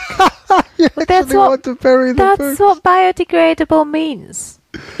book. But that's want to bury the that's books. what biodegradable means.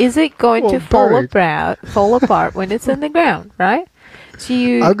 Is it going to fall apart when it's in the ground, right? So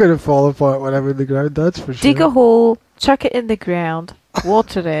I'm going to fall apart when I'm in the ground, that's for sure. Dig a hole, chuck it in the ground,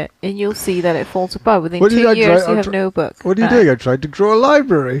 water it, and you'll see that it falls apart. Within 2 years, you have no book. What are you doing? I tried to grow a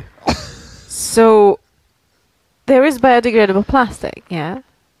library. So, there is biodegradable plastic, yeah?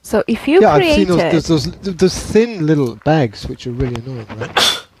 So, if you create I've seen those thin little bags, which are really annoying,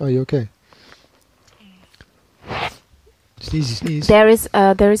 right? Are you okay? Sneeze. There is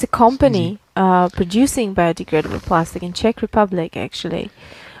a company producing biodegradable plastic in Czech Republic, actually,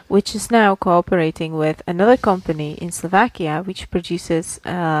 which is now cooperating with another company in Slovakia, which produces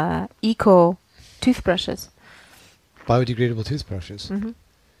eco toothbrushes. Biodegradable toothbrushes. Mm-hmm.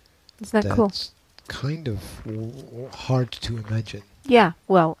 Isn't that cool? That's kind of hard to imagine. Yeah,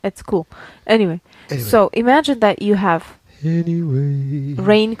 well, it's cool. Anyway, so imagine that you have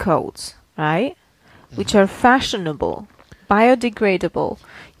raincoats, right? Which are fashionable, biodegradable.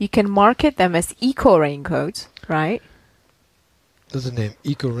 You can market them as eco raincoats, right? That's the name,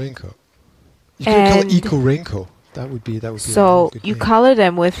 eco raincoat. You can call it eco raincoat. That would be. So you color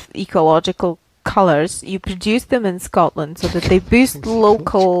them with ecological colors. You produce them in Scotland so that they boost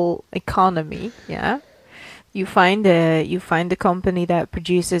local economy. Yeah. You find a company that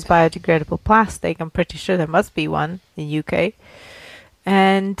produces biodegradable plastic. I'm pretty sure there must be one in UK.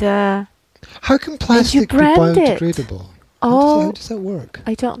 And how can plastic be biodegradable? How does that work?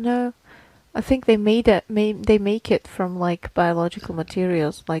 I don't know. I think they made it. They make it from like biological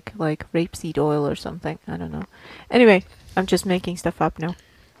materials, like rapeseed oil or something. I don't know. Anyway, I'm just making stuff up now.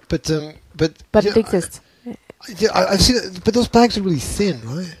 But it exists. I've seen it, but those bags are really thin,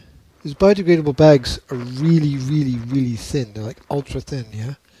 right? Those biodegradable bags are really, really, really thin. They're like ultra thin,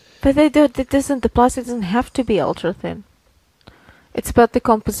 yeah. But the plastic doesn't have to be ultra thin. It's about the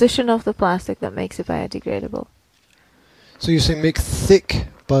composition of the plastic that makes it biodegradable. So you're saying make thick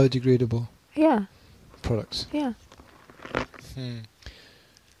biodegradable products? Yeah.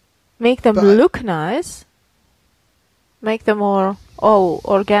 Make them look nice. Make them all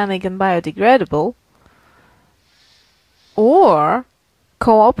organic and biodegradable. Or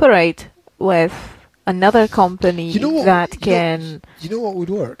cooperate with another company that can... You know what would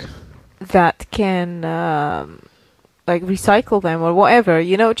work? That can like recycle them or whatever,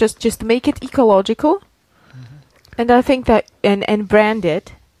 just make it ecological. And I think that and brand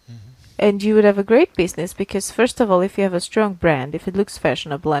it, and you would have a great business, because first of all, if you have a strong brand, if it looks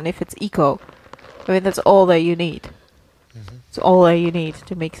fashionable and if it's eco, I mean, that's all that you need. It's all that you need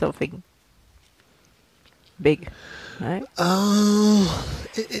to make something big, right?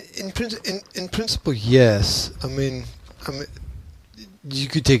 In principle, yes. I mean, you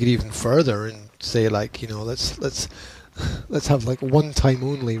could take it even further and say, like, let's have like one time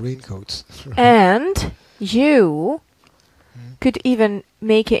only raincoats. Right? And you could even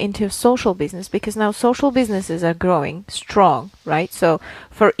make it into a social business, because now social businesses are growing strong, right? So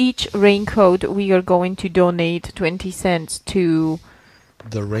for each raincoat, we are going to donate 20 cents to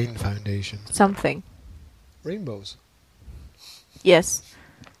the Rain Foundation. Something. Rainbows. Yes,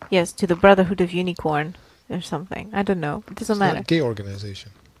 to the Brotherhood of Unicorn or something. I don't know. It doesn't matter. Not a gay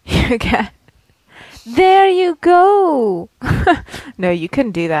organization. Okay. There you go. No, you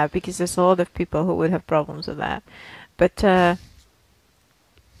couldn't do that, because there's a lot of people who would have problems with that. But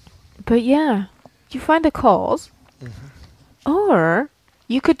yeah, you find a cause, or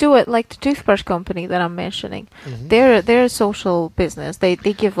you could do it like the toothbrush company that I'm mentioning. They're a social business. They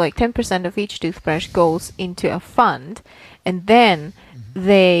give like 10% of each toothbrush goes into a fund, and then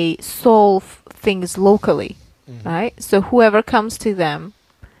they solve things locally, right? So whoever comes to them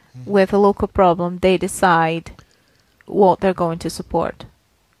with a local problem, they decide what they're going to support,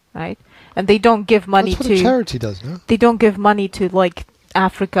 right? And they don't give money That's what a charity does, no? They don't give money to like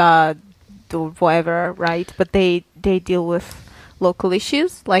Africa or whatever, right? But they deal with local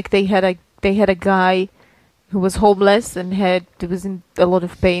issues. Like they had a guy who was homeless and was in a lot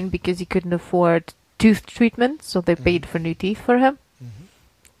of pain because he couldn't afford tooth treatment, so they paid for new teeth for him,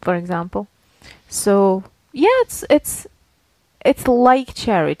 for example. So yeah, it's like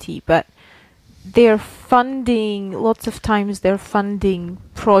charity, but they're funding, lots of times they're funding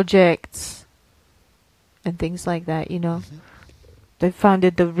projects and things like that, They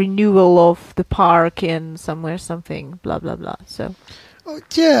funded the renewal of the park in somewhere, something, blah, blah, blah. So.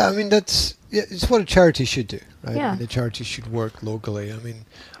 Yeah, I mean, it's what a charity should do, right? Yeah. I mean, a charity should work locally. I mean,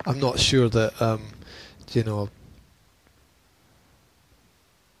 I'm not sure that,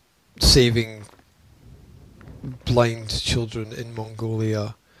 saving blind children in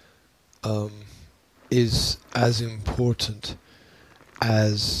Mongolia is as important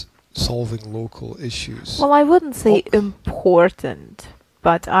as solving local issues. Well, I wouldn't say important,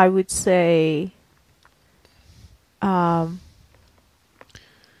 but I would say I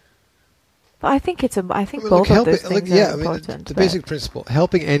think both of those things are important. The basic principle,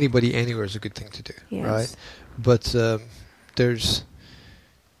 helping anybody anywhere is a good thing to do, right? But there's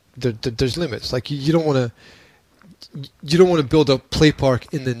limits. Like you don't want to build a play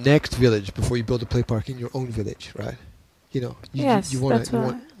park in the next village before you build a play park in your own village, right? You want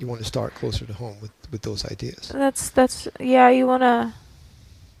to start closer to home with those ideas. That's you want to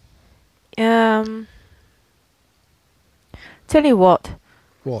tell you what.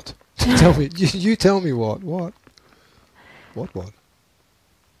 What? Tell me. You tell me what? What?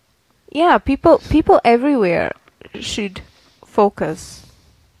 Yeah, people everywhere should focus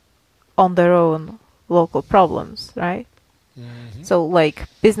on their own local problems, right? Mm-hmm. So, like,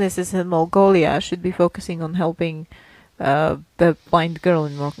 businesses in Mongolia should be focusing on helping the blind girl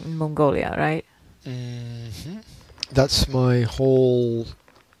in Mongolia, right? Mm-hmm. That's my whole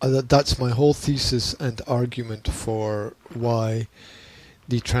thesis and argument for why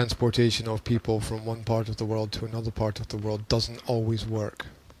the transportation of people from one part of the world to another part of the world doesn't always work.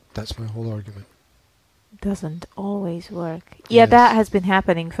 That's my whole argument. Doesn't always work. Yeah, yes. That has been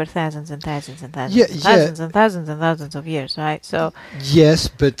happening for thousands and thousands and thousands and thousands and thousands and thousands of years, right? So yes,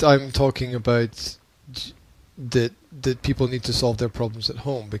 but I'm talking about that people need to solve their problems at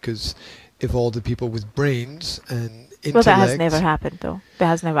home, because if all the people with brains and intellect... Well, that has never happened, though. That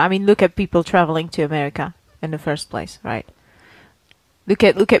has never... I mean, look at people traveling to America in the first place, right? Look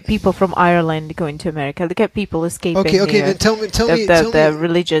at people from Ireland going to America. Look at people escaping then tell me the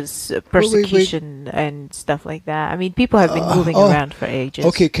religious persecution and stuff like that. I mean, people have been moving around for ages.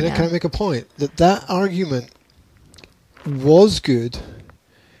 Okay, can I make a point? That argument was good,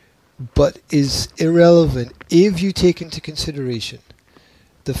 but is irrelevant if you take into consideration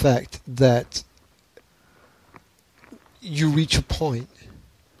the fact that you reach a point,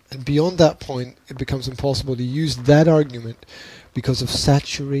 and beyond that point, it becomes impossible to use that argument because of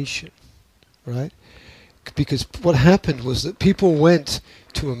saturation, right? Because what happened was that people went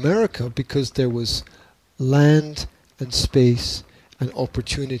to America because there was land and space and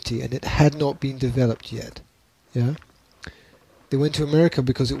opportunity, and it had not been developed yet. Yeah, they went to America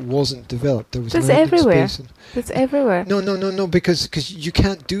because it wasn't developed. There was land everywhere. And space. It's everywhere. No. Because you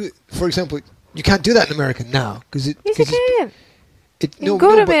can't do it. For example, you can't do that in America now because it. Yes, you can. You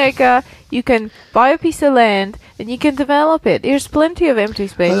go to America, you can buy a piece of land, and you can develop it. There's plenty of empty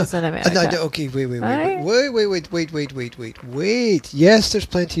spaces in America. Okay, wait. Yes, there's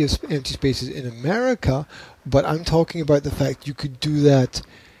plenty of empty spaces in America, but I'm talking about the fact you could do that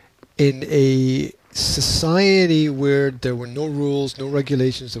in a society where there were no rules, no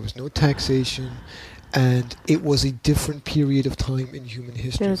regulations, there was no taxation, and it was a different period of time in human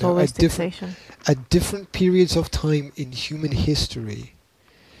history. There's always taxation. At different periods of time in human history,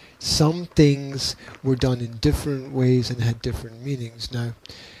 some things were done in different ways and had different meanings. Now,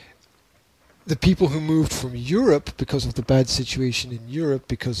 the people who moved from Europe because of the bad situation in Europe,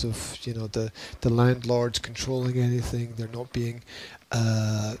 because of the landlords controlling anything, there not being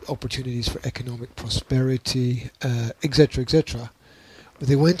opportunities for economic prosperity, etc., etc. But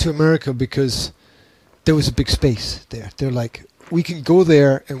they went to America because there was a big space there. They're like, we can go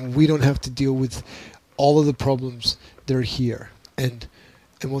there and we don't have to deal with all of the problems that are here. And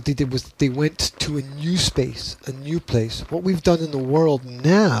what they did was they went to a new space, a new place. What we've done in the world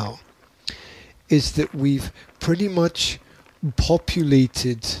now is that we've pretty much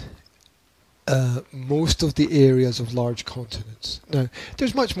populated most of the areas of large continents. Now,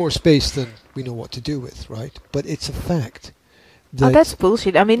 there's much more space than we know what to do with, right? But it's a fact. That's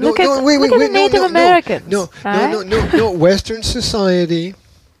bullshit. I mean, look at the Native Americans. No. Western society.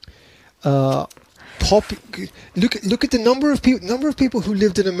 Look at the number of people who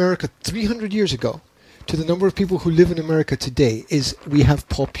lived in America 300 years ago to the number of people who live in America today. We have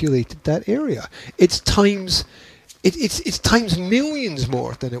populated that area. It's times millions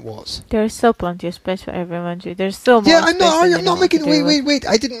more than it was. There's still plenty of space for everyone. There's still more. Yeah, I know. I'm not making. Wait.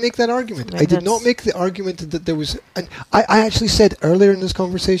 I didn't make that argument. I did not make the argument that there was. And I actually said earlier in this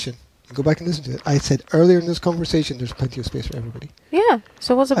conversation. Go back and listen to it. I said earlier in this conversation, there's plenty of space for everybody. Yeah.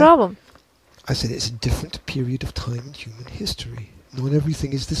 So what's the problem? I said it's a different period of time in human history. Not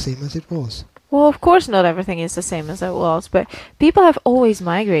everything is the same as it was. Well, of course not everything is the same as it was, but people have always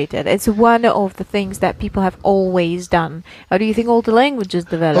migrated. It's one of the things that people have always done. How do you think all the languages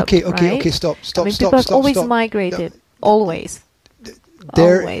developed? Okay, stop. People have always migrated. Always.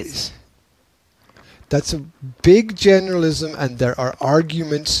 That's a big generalism, and there are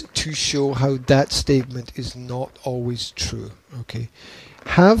arguments to show how that statement is not always true. Okay,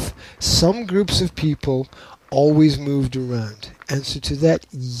 have some groups of people always moved around? Answer to that,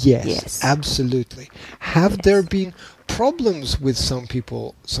 yes. Absolutely. Have there been problems with some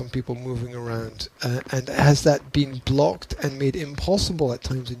people moving around, and has that been blocked and made impossible at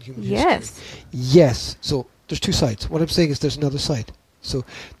times in human history? Yes. So there's two sides. What I'm saying is there's another side. So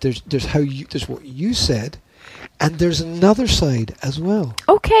there's what you said, and there's another side as well.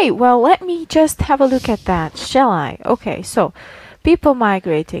 Okay, well, let me just have a look at that, shall I? Okay, so people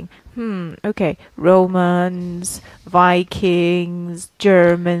migrating. Okay, Romans, Vikings,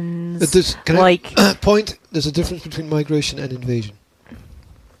 Germans. There's a difference between migration and invasion.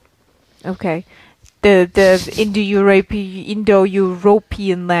 Okay. The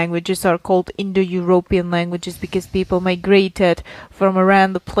Indo-European languages are called Indo-European languages because people migrated from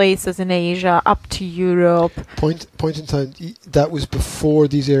around the places in Asia up to Europe. Point in time, that was before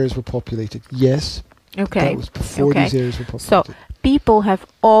these areas were populated. Yes. Okay. That was before these areas were populated. So people have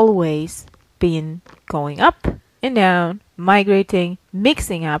always been going up and down, migrating,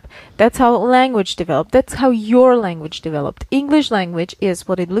 mixing up. That's how language developed. That's how your language developed. English language is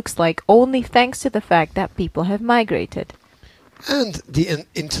what it looks like only thanks to the fact that people have migrated. And the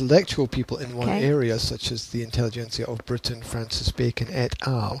intellectual people in one area, such as the intelligentsia of Britain, Francis Bacon et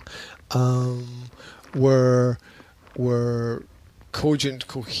al., were cogent,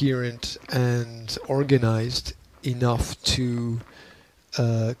 coherent, and organized enough to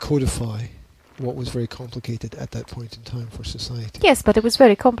codify what was very complicated at that point in time for society. Yes, but it was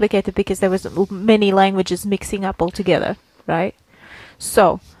very complicated because there was many languages mixing up all together, right?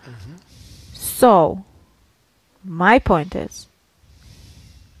 So my point is,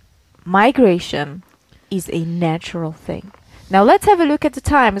 migration is a natural thing. Now let's have a look at the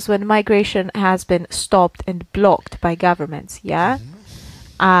times when migration has been stopped and blocked by governments, yeah?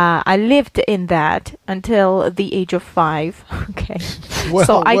 I lived in that until the age of 5. Okay,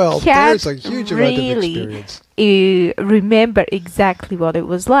 so I can't really remember exactly what it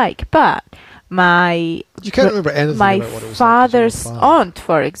was like. But my father's aunt,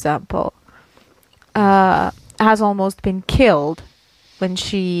 for example, has almost been killed when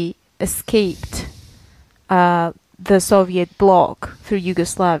she escaped the Soviet bloc through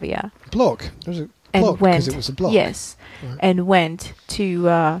Yugoslavia. There's a block because it was a block. Yes. Right. And went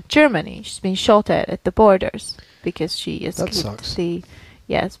to Germany. She's been shot at the borders because she escaped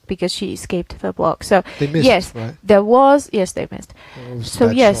because she escaped the block. So they missed, right? There was they missed. So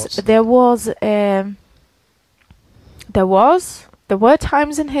there were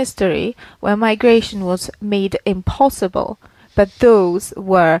times in history where migration was made impossible, but those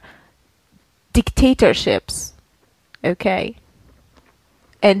were dictatorships. Okay.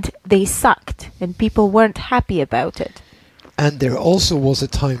 And they sucked, and people weren't happy about it. And there also was a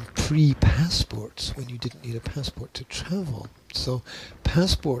time pre-passports when you didn't need a passport to travel. So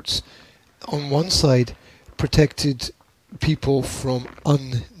passports, on one side, protected people from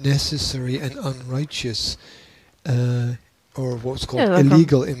unnecessary and unrighteous, or what's called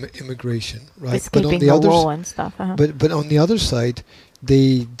illegal immigration, right? Escaping the law and stuff. But on the other side,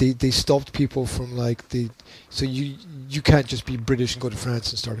 they stopped people from so you can't just be British and go to France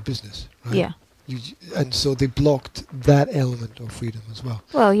and start a business, right? Yeah. And so they blocked that element of freedom as well.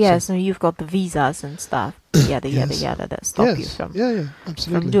 Well, yes, so you've got the visas and stuff, yada that stop you from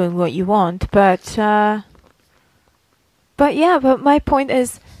absolutely. from doing what you want. But my point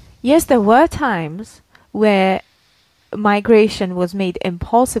is, yes, there were times where migration was made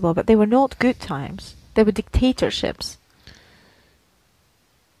impossible, but they were not good times. They were dictatorships.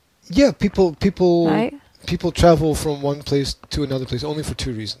 Yeah, people right? People travel from one place to another place only for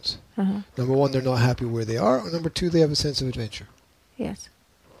two reasons. Number one, they're not happy where they are, or number two, they have a sense of adventure. Yes.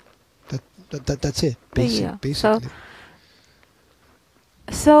 That's it, basically.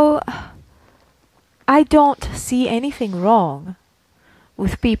 So I don't see anything wrong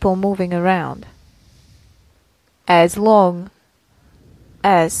with people moving around as long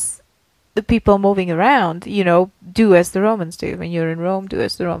as the people moving around, do as the Romans do. When you're in Rome, do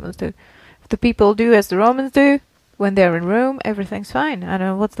as the Romans do. If the people do as the Romans do, when they're in Rome, everything's fine. I don't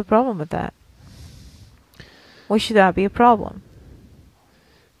know what's the problem with that. Why should that be a problem?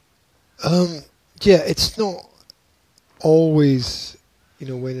 It's not always,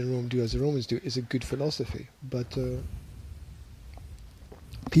 when in Rome, do as the Romans do, is a good philosophy. But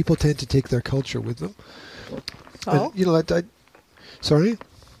people tend to take their culture with them. So? And, sorry?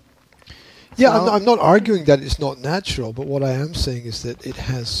 Yeah, I'm not arguing that it's not natural, but what I am saying is that it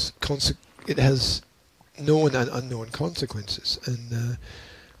has known and unknown consequences, and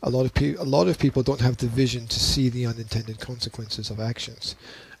a lot of people don't have the vision to see the unintended consequences of actions,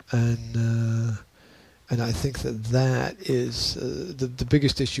 and I think that is the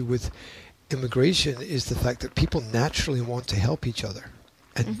biggest issue with immigration is the fact that people naturally want to help each other,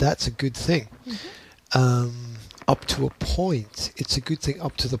 and that's a good thing. Up to a point, it's a good thing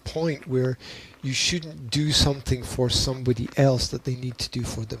up to the point where you shouldn't do something for somebody else that they need to do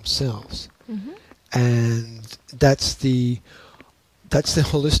for themselves. And that's the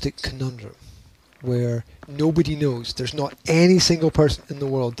holistic conundrum, where nobody knows. There's not any single person in the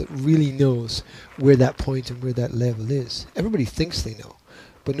world that really knows where that point and where that level is. Everybody thinks they know,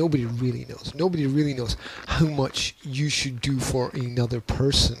 but nobody really knows. Nobody really knows how much you should do for another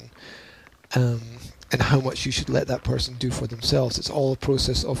person, and how much you should let that person do for themselves. It's all a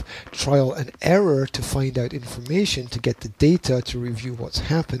process of trial and error to find out information, to get the data, to review what's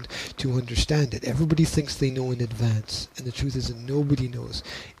happened, to understand it. Everybody thinks they know in advance, and the truth is that nobody knows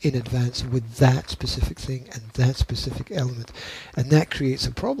in advance with that specific thing and that specific element. And that creates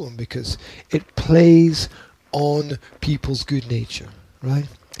a problem because it plays on people's good nature, right?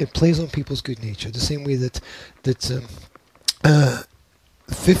 It plays on people's good nature, the same way that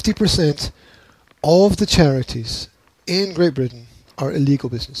 50% of the charities in Great Britain are illegal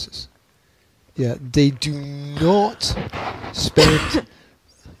businesses. Yeah, they do not spend.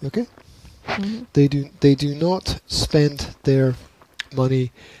 Okay, they do not spend their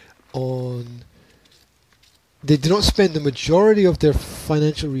money on. They do not spend the majority of their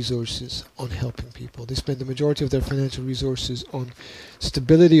financial resources on helping people. They spend the majority of their financial resources on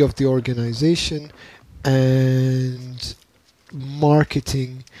stability of the organization and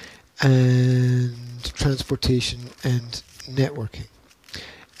marketing and transportation and networking.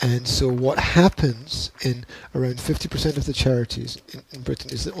 And so what happens in around 50% of the charities in Britain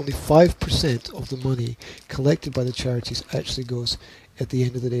is that only 5% of the money collected by the charities actually goes at the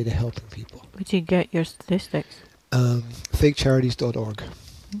end of the day to helping people. Where'd you get your statistics? Fakecharities.org.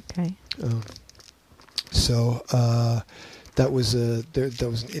 Okay. That was an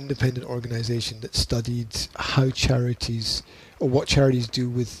independent organization that studied how charities, or what charities do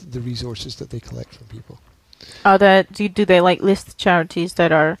with the resources that they collect from people. Do they like list charities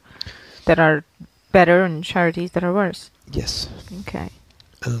that are better and charities that are worse? Yes. Okay.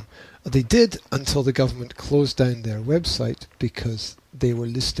 They did until the government closed down their website because they were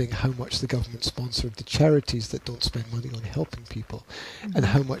listing how much the government sponsored the charities that don't spend money on helping people, and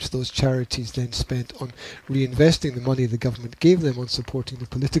how much those charities then spent on reinvesting the money the government gave them on supporting the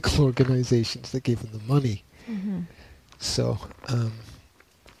political organizations that gave them the money. So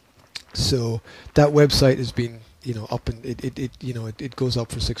that website has been, up, and it goes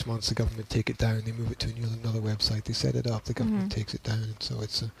up for 6 months. The government take it down, they move it to another website. They set it up, the government takes it down, and so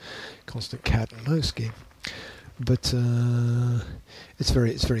it's a constant cat and mouse game. But it's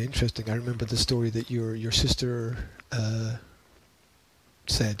very interesting. I remember the story that your sister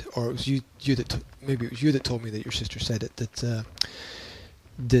said, or it was maybe it was you that told me that your sister said it, that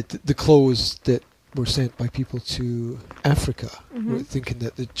the clothes that were sent by people to Africa were thinking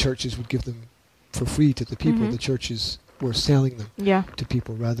that the churches would give them for free to the people. The churches were selling them to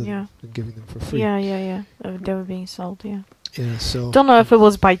people rather than giving them for free. Yeah. They were being sold, Yeah, so don't know if it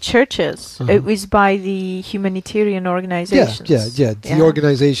was by churches. It was by the humanitarian organizations. Yeah. The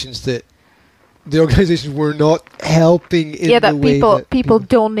organizations were not helping in the way that people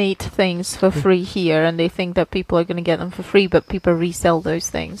donate things for free here, and they think that people are going to get them for free, but people resell those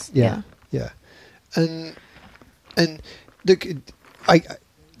things. Yeah. And look,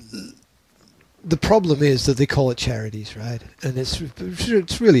 the problem is that they call it charities, right? And it's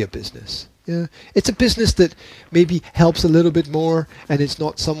really a business. Yeah, it's a business that maybe helps a little bit more, and it's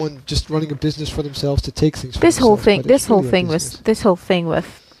not someone just running a business for themselves to take things. This whole thing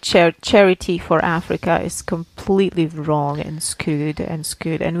with charity for Africa is completely wrong and skewed,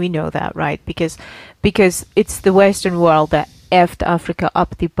 and we know that, right? Because it's the Western world that effed Africa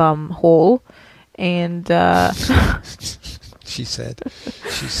up the bum hole, and she said,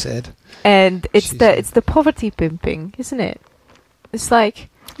 and it's the poverty pimping, isn't it? It's like,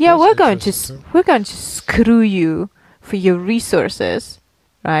 yeah, we're going to screw you for your resources,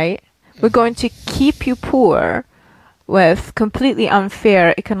 right? We're going to keep you poor with completely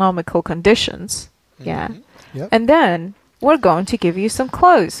unfair economical conditions, Yep. And then we're going to give you some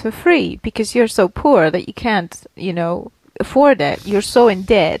clothes for free because you're so poor that you can't, afford it. You're so in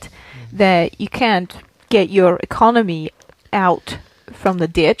debt that you can't get your economy out from the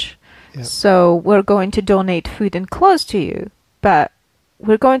ditch. Yep. So we're going to donate food and clothes to you, but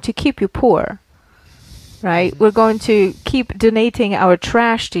we're going to keep you poor, right? We're going to keep donating our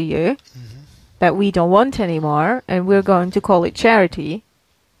trash to you that we don't want anymore, and we're going to call it charity,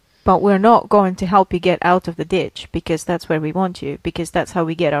 But we're not going to help you get out of the ditch because that's where we want you, because that's how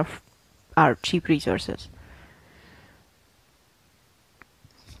we get our cheap resources.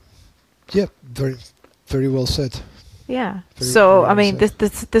 Yeah, very, very well said. Yeah. So I mean,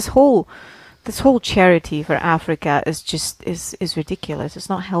 this whole charity for Africa is ridiculous. It's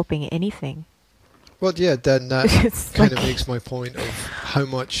not helping anything. Well, yeah, then that kind of makes my point of how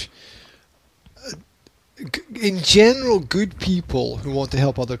much, in general, good people who want to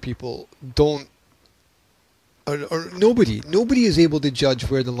help other people don't, or nobody is able to judge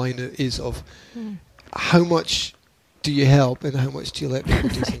where the line is of how much do you help and how much do you let people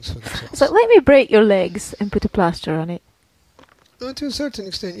do things for themselves. So let me break your legs and put a plaster on it. No, to a certain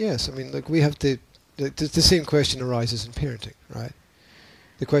extent, yes. I mean, like we have to. The same question arises in parenting, right?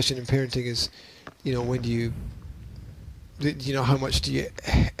 The question in parenting is, when do you, how much do you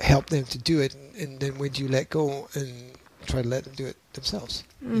help them to do it, and then when do you let go and try to let them do it themselves?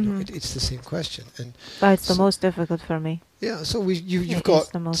 Mm-hmm. It's the same question, and it's the most difficult for me. Yeah, so you've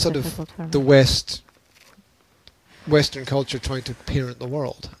got sort of the Western culture trying to parent the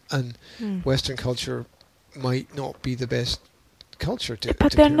world, and Western culture might not be the best culture to.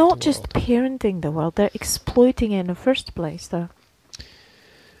 But they're not just parenting the world; they're exploiting it in the first place, though.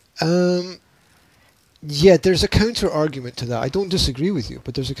 Yeah, there's a counter argument to that. I don't disagree with you,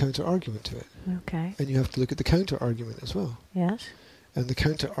 but there's a counter argument to it. Okay. And you have to look at the counter argument as well. Yes. And the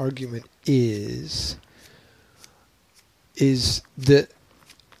counter argument is that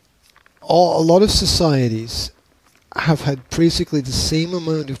a lot of societies have had basically the same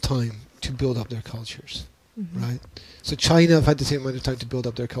amount of time to build up their cultures, right? So China have had the same amount of time to build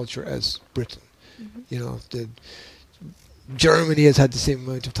up their culture as Britain. Germany has had the same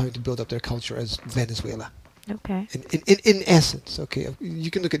amount of time to build up their culture as Venezuela. Okay. In essence, okay, you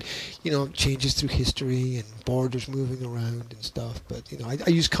can look at, changes through history and borders moving around and stuff, but I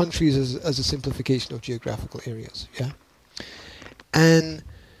use countries as a simplification of geographical areas, yeah. And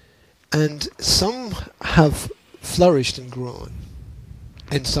some have flourished and grown,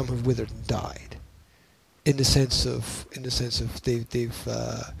 and some have withered and died. In the sense of they've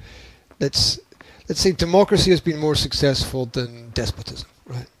let's say democracy has been more successful than despotism,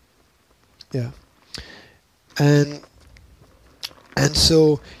 right? Yeah. And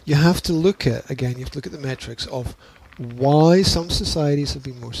so you have to look at the metrics of why some societies have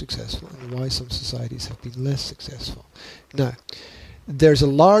been more successful and why some societies have been less successful. Now, there's a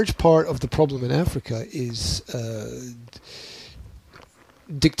large part of the problem in Africa is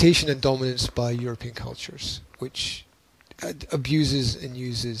dictation and dominance by European cultures, which abuses and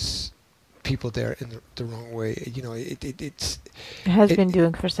uses people there in the wrong way. It has been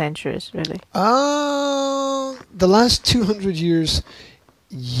doing for centuries, really. The last 200 years,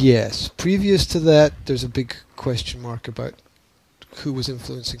 yes. Previous to that, there's a big question mark about who was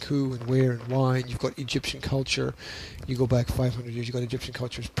influencing who and where and why. And you've got Egyptian culture. You go back 500 years, you've got Egyptian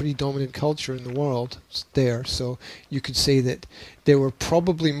culture. It's a pretty dominant culture in the world. It's there. So you could say that there were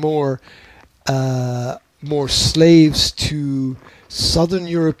probably more slaves to Southern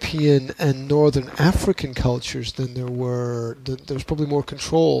European and Northern African cultures than there was probably more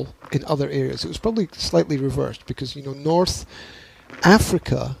control in other areas. It was probably slightly reversed because North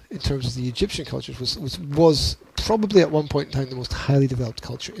Africa, in terms of the Egyptian cultures, was probably at one point in time the most highly developed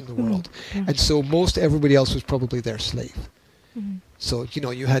culture in the world, and so most everybody else was probably their slave. So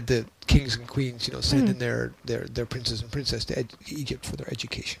you had the kings and queens sending their princes and princesses to Egypt for their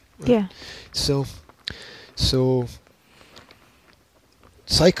education. Right? Yeah. So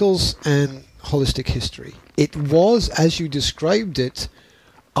cycles and holistic history. It was, as you described it,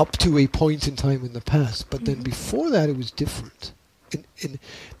 up to a point in time in the past, but then before that it was different. In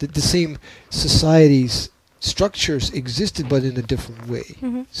the same society's structures existed, but in a different way.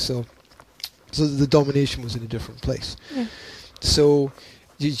 So the domination was in a different place. Yeah. So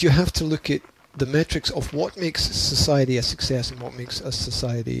you have to look at the metrics of what makes society a success and what makes a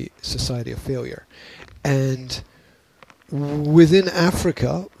society a failure. And within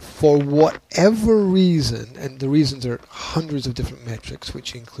Africa, for whatever reason, and the reasons are hundreds of different metrics,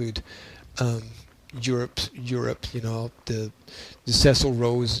 which include Europe, the Cecil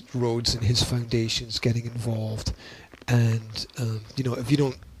Rhodes and his foundations getting involved, and if you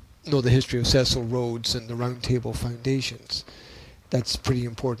don't know the history of Cecil Rhodes and the Round Table Foundations, that's a pretty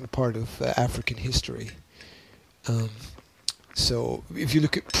important part of African history. So if you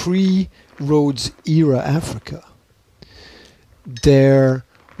look at pre-Rhodes era Africa, there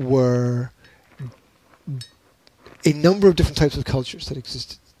were a number of different types of cultures that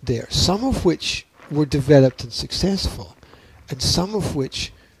existed there, some of which were developed and successful, and some of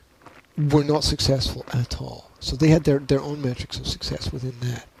which were not successful at all. So they had their own metrics of success within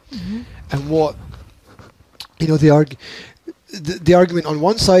that. Mm-hmm. And what, the argument on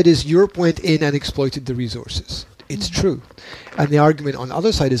one side is Europe went in and exploited the resources. It's true. And the argument on the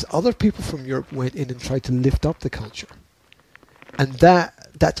other side is other people from Europe went in and tried to lift up the culture. And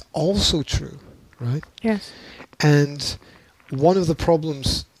that's also true, right? Yes. And one of the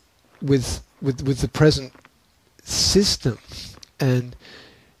problems with the present system, and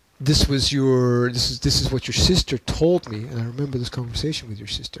this is what your sister told me, and I remember this conversation with your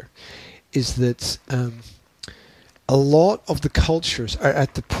sister, is that a lot of the cultures are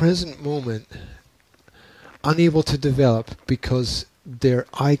at the present moment unable to develop because their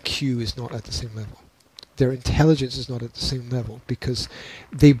IQ is not at the same level. Their intelligence is not at the same level because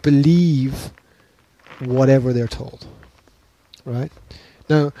they believe whatever they're told. Right?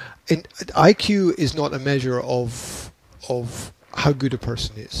 Now, IQ is not a measure of how good a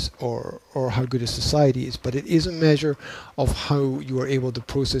person is or how good a society is, but it is a measure of how you are able to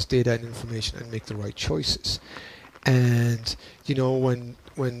process data and information and make the right choices. And when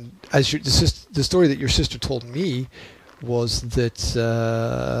as the story that your sister told me was that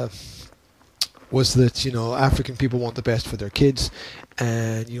African people want the best for their kids,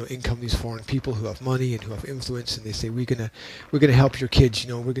 and in come these foreign people who have money and who have influence, and they say we're gonna help your kids,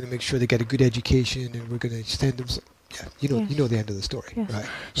 we're gonna make sure they get a good education, and we're gonna send them. You know the end of the story, yes. Right?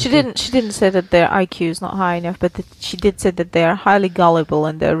 She didn't say that their IQ is not high enough, but she did say that they are highly gullible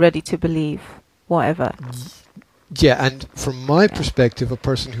and they're ready to believe whatever. Yeah, and from my perspective, a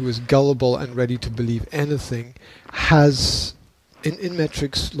person who is gullible and ready to believe anything has, in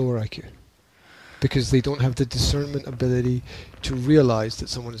metrics, lower IQ. Because they don't have the discernment ability to realize that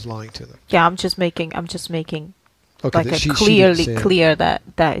someone is lying to them. Yeah, I'm just making okay, like clear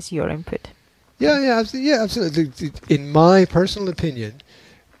that is your input. Yeah, absolutely. In my personal opinion,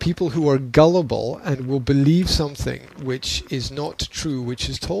 people who are gullible and will believe something which is not true, which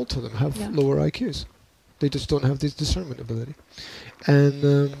is told to them, have lower IQs. They just don't have this discernment ability,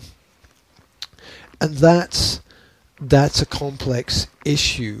 and that's a complex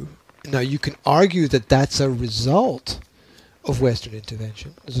issue. Now, you can argue that that's a result of Western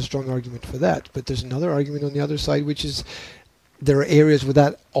intervention. There's a strong argument for that, but there's another argument on the other side, which is there are areas where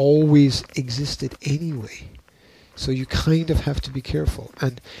that always existed anyway. So you kind of have to be careful.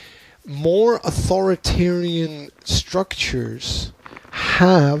 And more authoritarian structures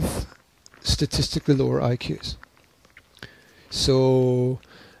have statistically lower IQs. So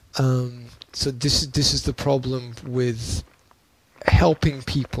this is the problem with helping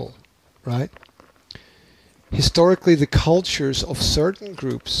people, right? Historically, the cultures of certain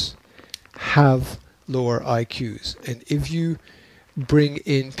groups have lower IQs, and if you bring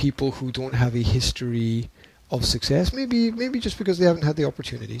in people who don't have a history of success, maybe just because they haven't had the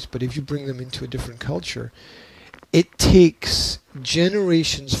opportunities, but if you bring them into a different culture, it takes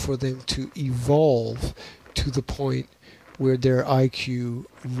generations for them to evolve to the point where their IQ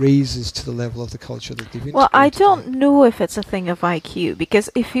raises to the level of the culture that they've integrated. Well, I don't know if it's a thing of IQ, because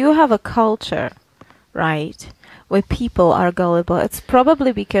if you have a culture, right, where people are gullible, it's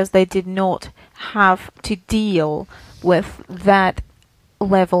probably because they did not have to deal with that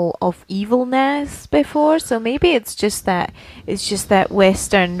level of evilness before. So maybe it's just that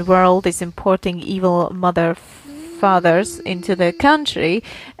Western world is importing evil fathers into the country,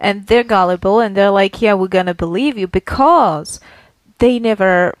 and they're gullible, and they're like, yeah, we're gonna believe you, because they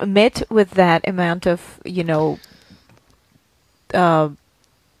never met with that amount of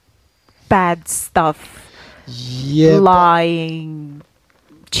bad stuff, lying,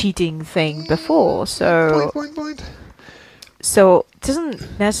 cheating thing before. So point. So it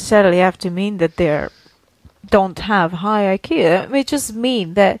doesn't necessarily have to mean that they don't have high IQ. It may just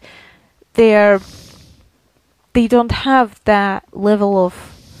mean that they don't have that level of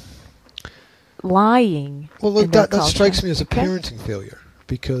lying. Well, look, that strikes me as a parenting failure,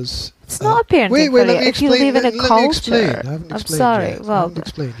 because it's not a parenting failure. Let me explain. If you live in a culture, I haven't explained I'm sorry. Yet. Well, I haven't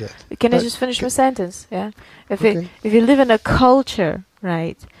explained yet. Can I just finish my sentence? Yeah. If you live in a culture,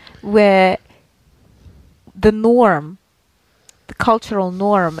 right, where the cultural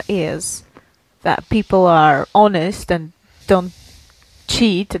norm is that people are honest and don't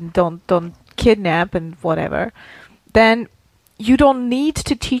cheat and don't kidnap and whatever, then you don't need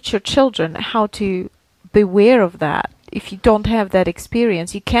to teach your children how to beware of that. If you don't have that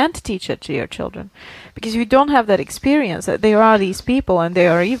experience, you can't teach it to your children, because if you don't have that experience that there are these people and they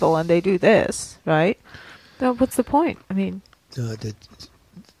are evil and they do this, right? Then what's the point? I mean, the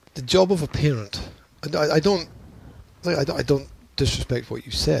job of a parent. I don't disrespect what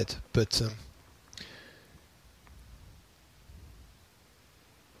you said, but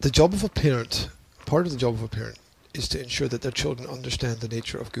the job of a parent, part of the job of a parent, is to ensure that their children understand the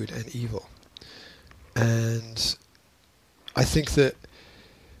nature of good and evil. And I think that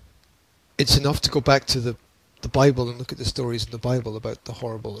it's enough to go back to the Bible and look at the stories in the Bible about the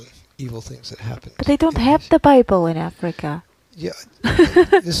horrible and evil things that happened. But they don't have the Bible in Africa. Yeah,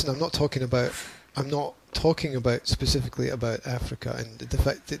 listen, I'm not talking about specifically about Africa, and the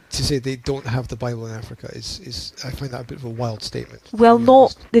fact that to say they don't have the Bible in Africa is I find that a bit of a wild statement. Well,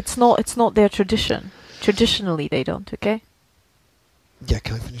 it's not their tradition. Traditionally, they don't. Okay. Yeah,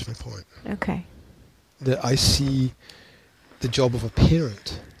 can I finish my point? Okay. That I see the job of a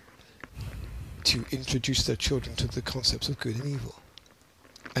parent to introduce their children to the concepts of good and evil,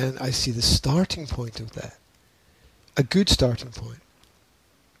 and I see the starting point of that, a good starting point,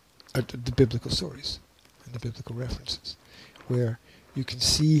 are the biblical stories and the biblical references, where you can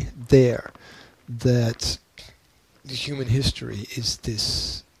see there that the human history is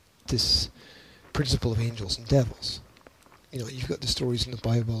this principle of angels and devils. You know, you've got the stories in the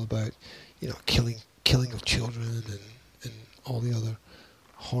Bible about, you know, killing of children and all the other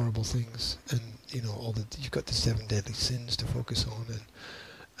horrible things, and you know, you've got the 7 deadly sins to focus on,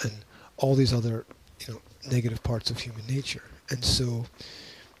 and all these other, you know, negative parts of human nature. And so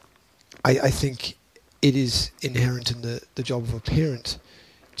I think it is inherent in the job of a parent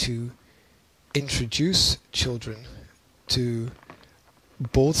to introduce children to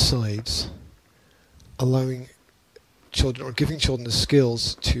both sides, allowing children or giving children the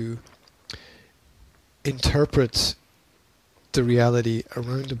skills to interpret the reality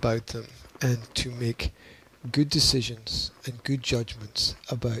around about them and to make good decisions and good judgments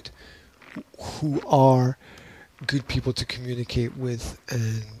about who are good people to communicate with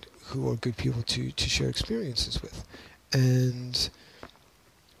and who are good people to share experiences with. And,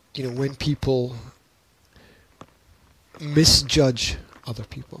 you know, when people misjudge other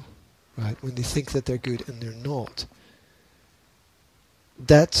people, right, when they think that they're good and they're not,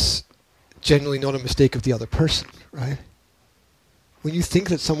 that's generally not a mistake of the other person, right? When you think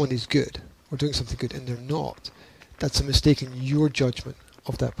that someone is good or doing something good and they're not, that's a mistake in your judgment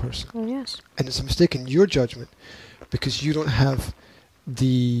of that person. Oh, yes. And it's a mistake in your judgment because you don't have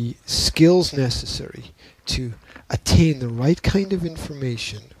the skills necessary to attain the right kind of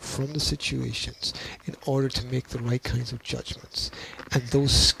information from the situations in order to make the right kinds of judgments. And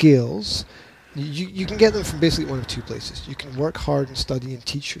those skills, you can get them from basically one of two places. You can work hard and study and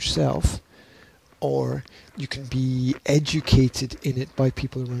teach yourself, or you can be educated in it by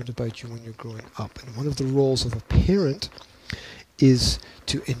people around about you when you're growing up. And one of the roles of a parent is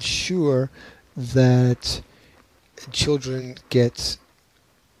to ensure that children get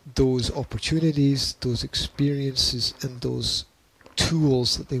those opportunities, those experiences, and those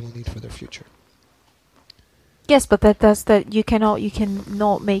tools that they will need for their future. Yes, but you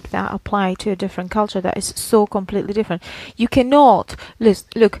cannot make that apply to a different culture that is so completely different. You cannot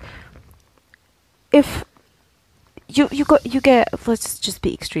look. If you get, let's just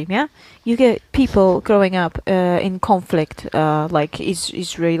be extreme, yeah. You get people growing up in conflict, like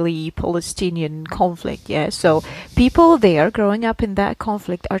Israeli-Palestinian conflict, yeah. So people there growing up in that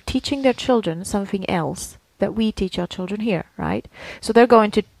conflict are teaching their children something else that we teach our children here, right? So they're going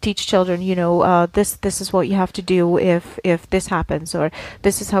to teach children, you know, this is what you have to do if this happens, or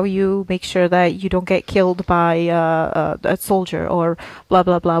this is how you make sure that you don't get killed by a soldier, or blah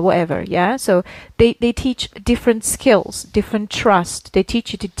blah blah, whatever. Yeah. So they teach different skills, different trust. They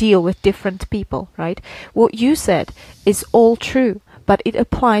teach you to deal with different people, right? What you said is all true, but it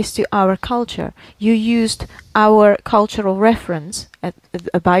applies to our culture. You used our cultural reference, a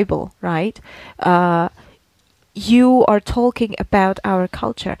Bible, right? You are talking about our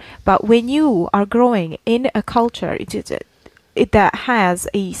culture, but when you are growing in a culture that has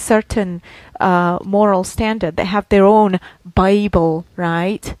a certain moral standard, they have their own Bible,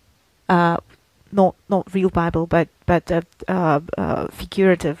 right? Not real Bible, but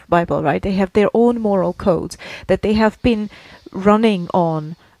figurative Bible, right? They have their own moral codes that they have been running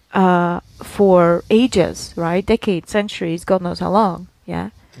on for ages, right? Decades, centuries, God knows how long, yeah?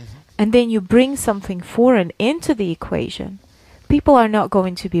 And then you bring something foreign into the equation, people are not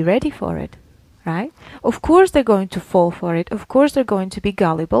going to be ready for it, right? Of course they're going to fall for it. Of course they're going to be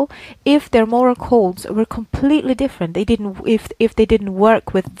gullible if their moral codes were completely different. They didn't, if they didn't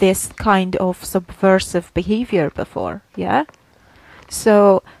work with this kind of subversive behavior before, yeah?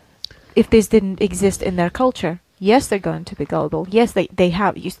 So if this didn't exist in their culture, yes, they're going to be gullible. Yes, they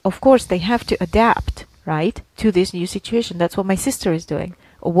have, of course they have to adapt, right, to this new situation. That's what my sister is doing,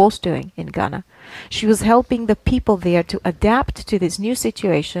 or was doing in Ghana. She was helping the people there to adapt to this new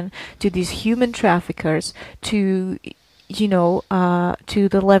situation, to these human traffickers, to, you know, to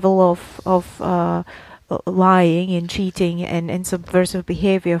the level of lying and cheating and subversive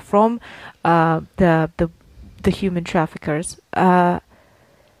behavior from the human traffickers that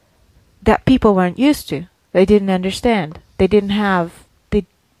people weren't used to. They didn't understand. They didn't have.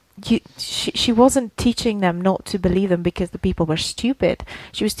 She wasn't teaching them not to believe them because the people were stupid.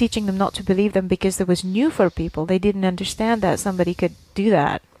 She was teaching them not to believe them because it was new for people. They didn't understand that somebody could do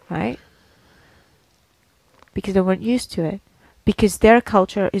that, right? Because they weren't used to it. Because their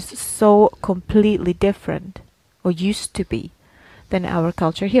culture is so completely different, or used to be, than our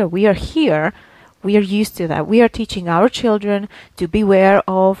culture here. We are here. We are used to that. We are teaching our children to beware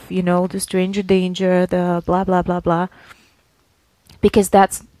of, the stranger danger, the blah, blah, blah, blah. Because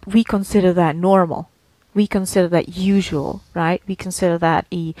we consider that normal. We consider that usual, right? We consider that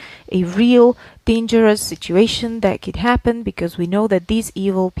a real dangerous situation that could happen because we know that these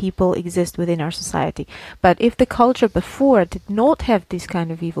evil people exist within our society. But if the culture before did not have these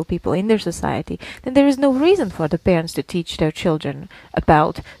kind of evil people in their society, then there is no reason for the parents to teach their children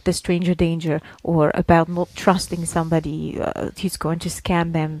about the stranger danger or about not trusting somebody who's going to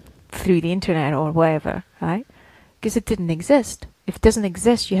scam them through the internet or whatever, right? Because it didn't exist. If it doesn't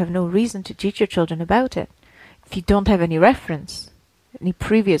exist, you have no reason to teach your children about it. If you don't have any reference, any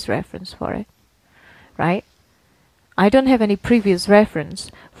previous reference for it, right? I don't have any previous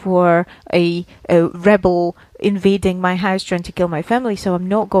reference for a rebel invading my house trying to kill my family, so I'm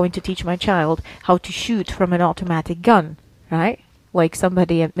not going to teach my child how to shoot from an automatic gun, right? Like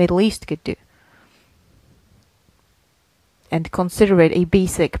somebody in the Middle East could do. And consider it a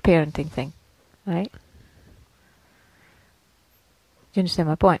basic parenting thing, right? Do you understand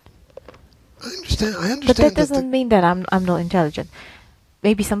my point? I understand. But that doesn't mean that I'm not intelligent.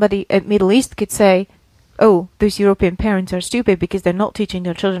 Maybe somebody at Middle East could say, "Oh, those European parents are stupid because they're not teaching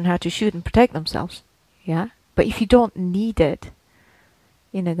their children how to shoot and protect themselves." Yeah? But if you don't need it,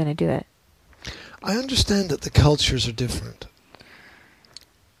 you're not going to do it. I understand that the cultures are different.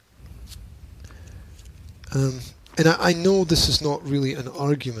 And I know this is not really an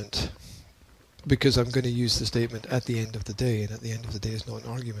argument, because I'm going to use the statement "at the end of the day," and at the end of the day is not an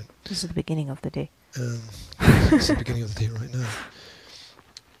argument. This is the beginning of the day. It's the beginning of the day right now.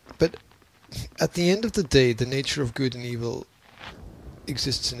 But at the end of the day, the nature of good and evil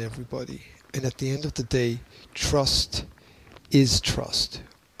exists in everybody. And at the end of the day, trust is trust.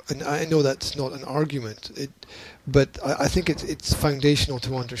 And I know that's not an argument, but I think it's foundational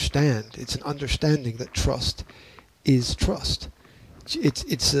to understand. It's an understanding that trust is trust.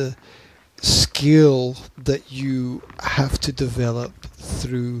 It's a skill that you have to develop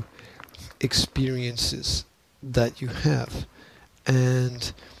through experiences that you have,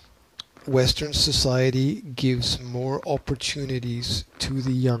 and Western society gives more opportunities to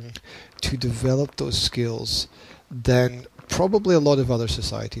the young to develop those skills than probably a lot of other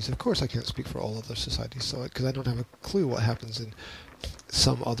societies. Of course I can't speak for all other societies, because I don't have a clue what happens in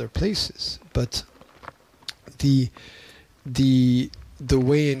some other places, but the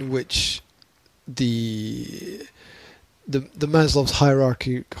way in which the Maslow's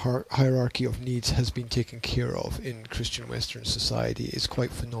hierarchy of needs has been taken care of in Christian Western society is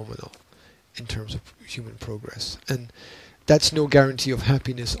quite phenomenal in terms of human progress. And that's no guarantee of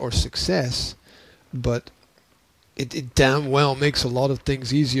happiness or success, but it damn well makes a lot of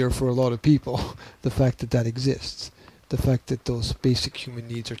things easier for a lot of people, the fact that exists. The fact that those basic human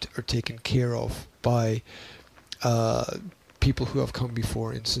needs are taken care of by people who have come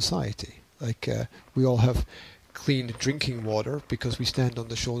before in society. Like we all have clean drinking water because we stand on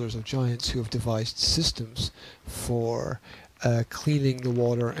the shoulders of giants who have devised systems for cleaning the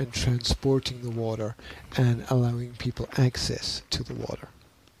water and transporting the water and allowing people access to the water.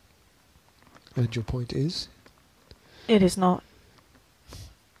 And your point is? It is not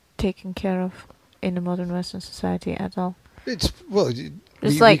taken care of in the modern Western society at all. We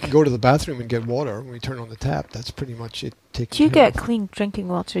can go to the bathroom and get water when we turn on the tap. That's pretty much it. Do you get clean drinking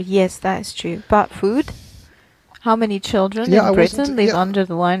water? Yes, that is true. But food? How many children in Britain live under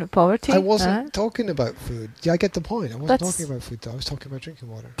the line of poverty? I wasn't talking about food. Yeah, I get the point. I wasn't talking about food, though. I was talking about drinking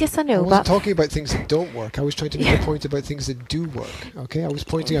water. Yes, I know. I wasn't talking about things that don't work. I was trying to make a point about things that do work. Okay? I was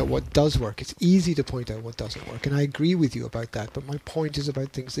pointing out what does work. It's easy to point out what doesn't work, and I agree with you about that, but my point is about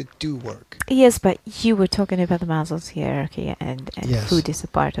things that do work. Yes, but you were talking about the Maslow's hierarchy, and yes. Food is a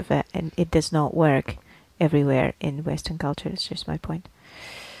part of it, and it does not work everywhere in Western culture. It's just my point.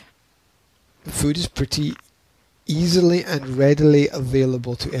 Food is pretty easily and readily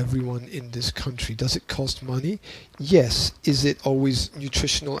available to everyone in this country. Does it cost money? Yes. Is it always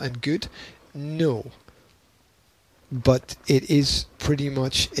nutritional and good? No. But it is pretty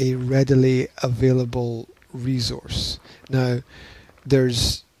much a readily available resource. Now,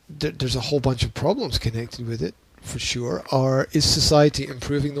 there's there's a whole bunch of problems connected with it, for sure. Is society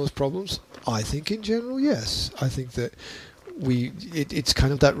improving those problems? I think in general, yes. I think that it's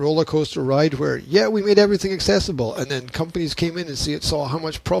kind of that roller coaster ride where, we made everything accessible, and then companies came in and saw how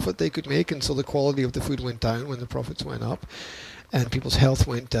much profit they could make, and so the quality of the food went down when the profits went up, and people's health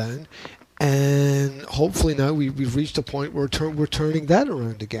went down. And hopefully now we've reached a point where we're turning that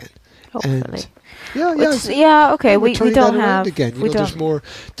around again. Hopefully. And okay. We don't have again.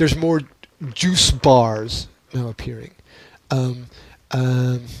 There's more juice bars now appearing.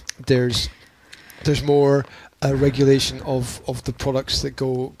 There's more regulation of the products that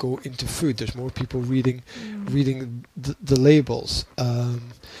go into food. There's more people reading the labels.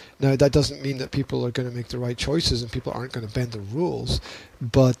 Now that doesn't mean that people are going to make the right choices and people aren't going to bend the rules,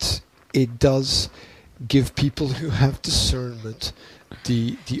 but it does give people who have discernment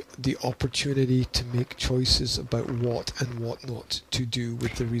the opportunity to make choices about what and what not to do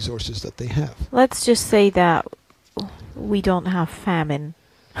with the resources that they have. Let's just say that we don't have famine.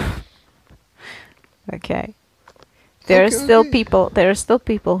 Okay. There are still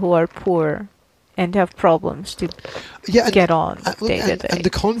people who are poor and have problems to get on day to day. And the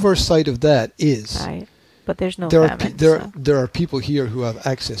converse side of that is right. But there's no famine. There are people here who have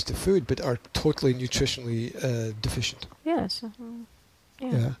access to food but are totally nutritionally deficient. Yes.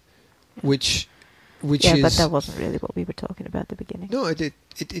 Yeah. Which is... but that wasn't really what we were talking about at the beginning. No,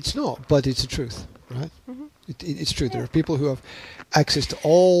 it's not, but it's the truth, right? Mm-hmm. It's true. There are people who have access to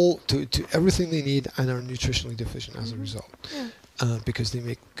everything they need and are nutritionally deficient as a result. Yeah. Because they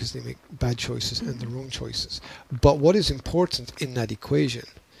make bad choices and the wrong choices. But what is important in that equation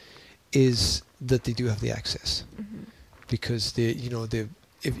is that they do have the access, because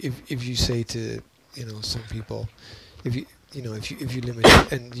if you say to some people, if you limit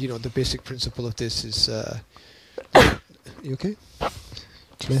it, and the basic principle of this is you okay?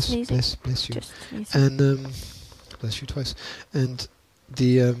 Bless you. And bless you twice. And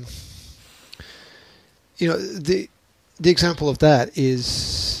the example of that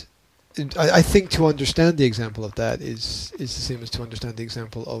is, I think to understand the example of that is the same as to understand the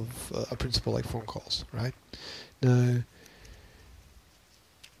example of a principle like phone calls, right? Now,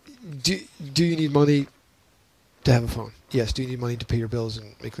 do you need money to have a phone? Yes. Do you need money to pay your bills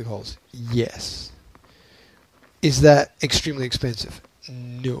and make the calls? Yes. Is that extremely expensive?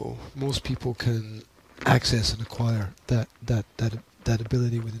 No. Most people can access and acquire that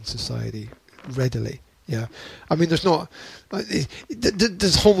ability within society readily. Yeah, I mean, there's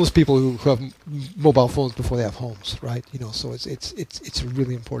homeless people who have mobile phones before they have homes, right? So it's a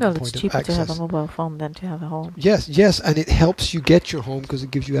really important point of access. It's cheaper to have a mobile phone than to have a home. Yes, and it helps you get your home because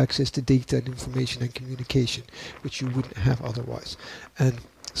it gives you access to data and information and communication, which you wouldn't have otherwise. And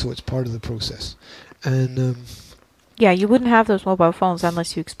so it's part of the process. And you wouldn't have those mobile phones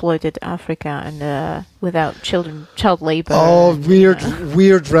unless you exploited Africa and without child labor. Oh,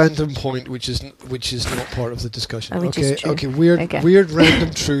 weird random point, which is not part of the discussion. Okay, weird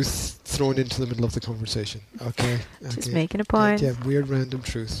random truth thrown into the middle of the conversation. Okay. Just making a point. Yeah, weird random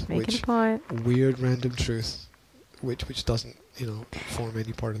truth. Making a point. Weird random truth, which doesn't form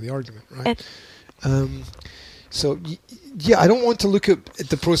any part of the argument, right? So I don't want to look at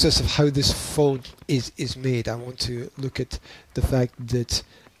the process of how this phone is made. I want to look at the fact that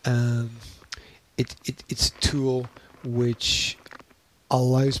it's a tool which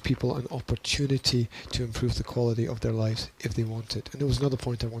allows people an opportunity to improve the quality of their lives if they want it. And there was another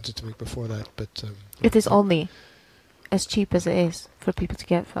point I wanted to make before that, but it is only as cheap as it is for people to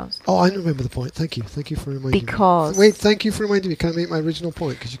get phones. Oh, I remember the point. Thank you for reminding me. Wait, thank you for reminding me. Can I make my original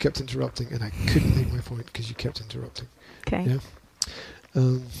point? Because you kept interrupting, and I couldn't make my point because you kept interrupting. Okay.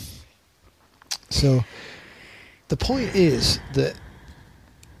 Yeah. So the point is that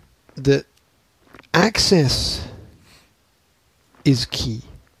access is key.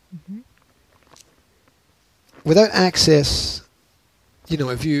 Mm-hmm. Without access,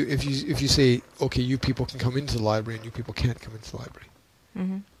 if you say, okay, you people can come into the library and you people can't come into the library,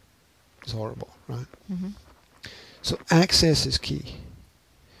 it's horrible, right? Mm-hmm. So access is key.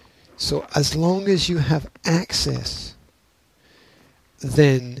 So as long as you have access,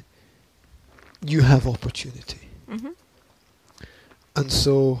 then you have opportunity. Mm-hmm. And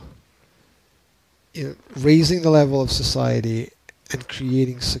so, raising the level of society and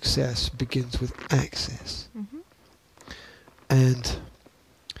creating success begins with access. Mm-hmm.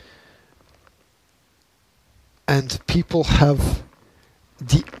 And people have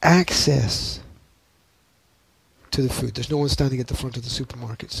the access to the food. There's no one standing at the front of the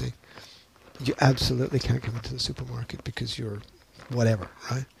supermarket saying, you absolutely can't come into the supermarket because you're whatever,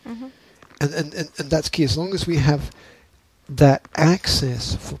 right? Mm-hmm. And that's key. As long as we have that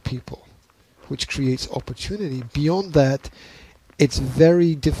access for people, which creates opportunity. Beyond that, it's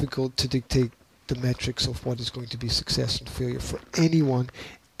very difficult to dictate the metrics of what is going to be success and failure for anyone,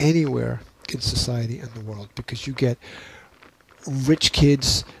 anywhere in society and the world, because you get rich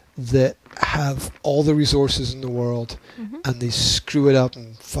kids that have all the resources in the world, and they screw it up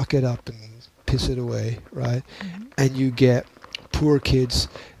and fuck it up and piss it away, right? And you get poor kids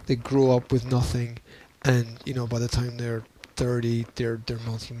that grow up with nothing, and by the time they're 30, they're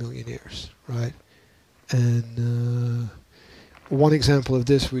multi-millionaires, right? And one example of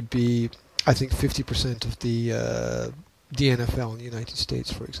this would be, I think 50% of the NFL in the United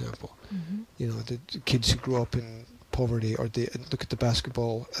States, for example. The kids who grew up in poverty, or look at the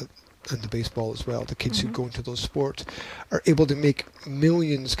basketball and the baseball as well. The kids who go into those sports are able to make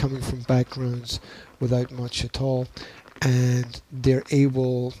millions coming from backgrounds without much at all. And they're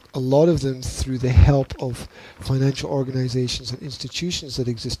able, a lot of them, through the help of financial organizations and institutions that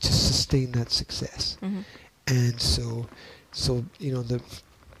exist, to sustain that success. And so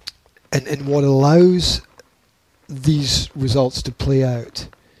and what allows these results to play out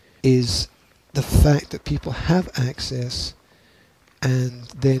is the fact that people have access, and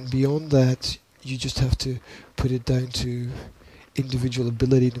then beyond that, you just have to put it down to individual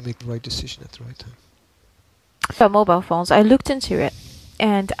ability to make the right decision at the right time. For mobile phones, I looked into it,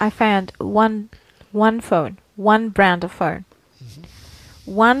 and I found one phone, one brand of phone.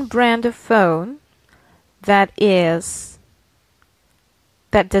 One brand of phone that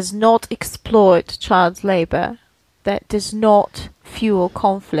does not exploit child labor, that does not fuel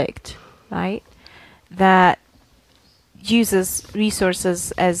conflict, right? That uses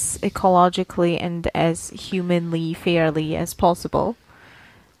resources as ecologically and as humanly fairly as possible.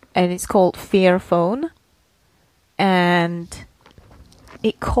 And it's called Fairphone. And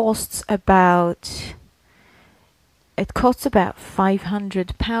it costs about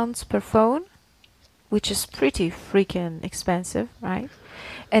 £500 per phone, which is pretty freaking expensive, right?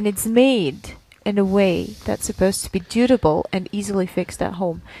 And it's made in a way that's supposed to be durable and easily fixed at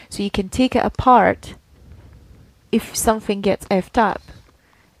home. So you can take it apart if something gets effed up,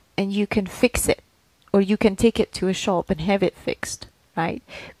 and you can fix it, or you can take it to a shop and have it fixed, right?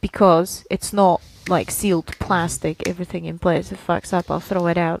 Because it's not like sealed plastic, everything in place. If it fucks up, I'll throw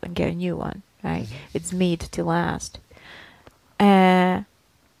it out and get a new one, right? It's made to last. And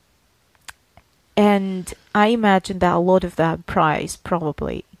I imagine that a lot of that price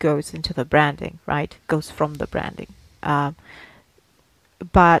probably goes into the branding, right? Goes from the branding.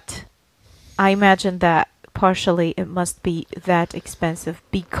 But I imagine that partially it must be that expensive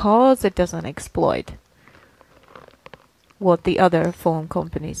because it doesn't exploit what the other phone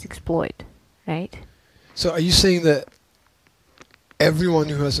companies exploit, right? So are you saying that everyone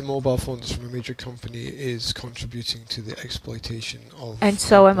who has a mobile phone that's from a major company is contributing to the exploitation of... And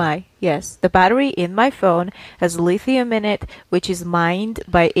so am I, yes. The battery in my phone has lithium in it, which is mined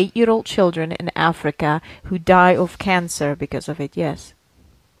by 8-year-old children in Africa who die of cancer because of it, yes.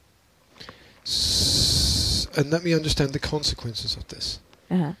 And let me understand the consequences of this.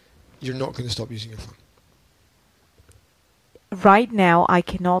 You're not going to stop using your phone. Right now, I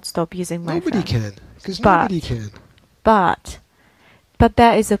cannot stop using my phone. Nobody can, because nobody can. But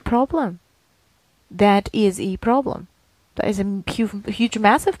that is a problem. That is a problem. That is a huge,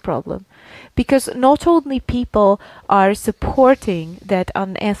 massive problem. Because not only people are supporting that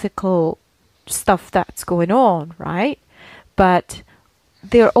unethical stuff that's going on, right? But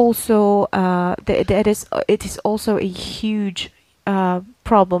they're also it is also a huge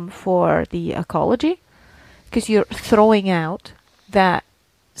problem for the ecology, because you're throwing out that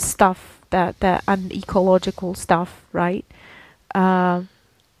stuff, that unecological stuff, right?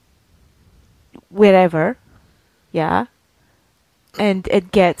 Wherever, yeah, and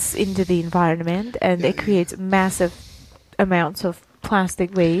it gets into the environment, and it creates massive amounts of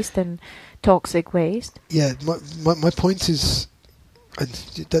plastic waste and toxic waste. Yeah, my point is, and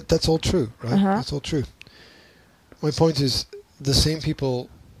that's all true, right? That's all true. My point is, the same people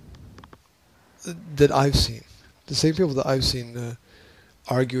that I've seen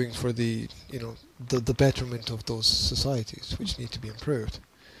arguing for the betterment of those societies which need to be improved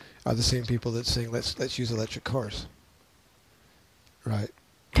are the same people that saying let's use electric cars, right?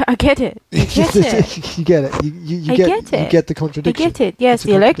 I get it. You get it. You get the contradiction. I get it. Yes,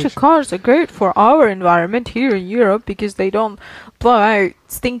 the electric cars are great for our environment here in Europe because they don't blow out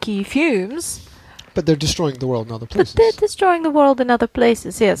stinky fumes. But they're destroying the world in other places. But they're destroying the world in other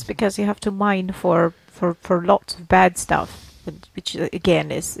places, yes, because you have to mine for lots of bad stuff. which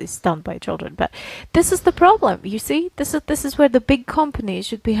again is done by children. But this is the problem. You see, this is where the big companies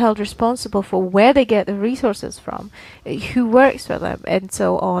should be held responsible for where they get the resources from, who works for them, and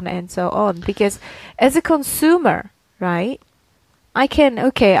so on and so on. Because as a consumer, right, I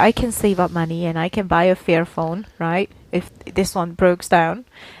can save up money and I can buy a fair phone, right? If this one breaks down,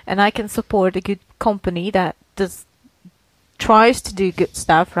 and I can support a good company that tries to do good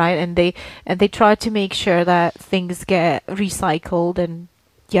stuff, right? And they try to make sure that things get recycled and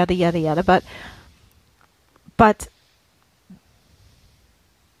yada yada yada. But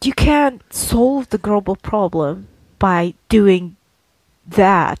you can't solve the global problem by doing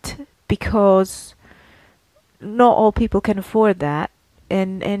that, because not all people can afford that,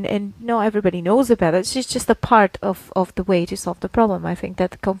 and not everybody knows about it. It's just a part of the way to solve the problem. I think that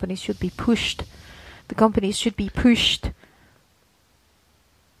the companies should be pushed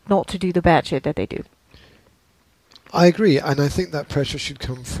not to do the bad shit that they do. I agree, and I think that pressure should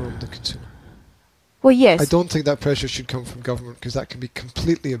come from the consumer. Well, yes. I don't think that pressure should come from government, because that can be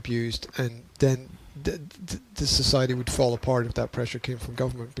completely abused, and then the society would fall apart if that pressure came from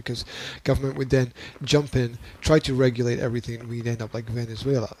government, because government would then jump in, try to regulate everything, and we'd end up like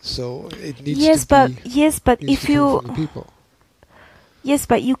Venezuela. So it needs if you come from the people. Yes,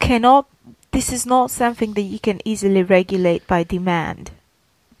 but you cannot. This is not something that you can easily regulate by demand,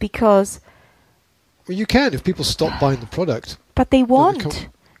 because. Well, you can if people stop buying the product. But they won't,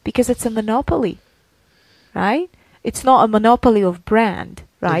 because it's a monopoly, right? It's not a monopoly of brand,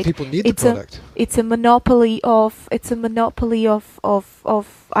 right? And people need the product. It's a monopoly of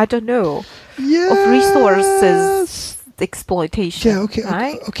I don't know, of resources exploitation. Yeah, okay,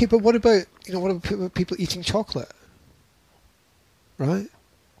 right? Okay, but what about people eating chocolate, right?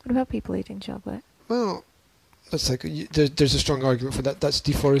 What about people eating chocolate? Well, that's like there's a strong argument for that. That's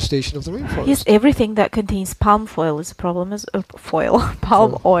deforestation of the rainforest. Yes, everything that contains palm oil is a problem.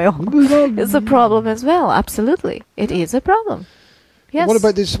 Palm oil is a problem as well. Absolutely, it is a problem. Yes. What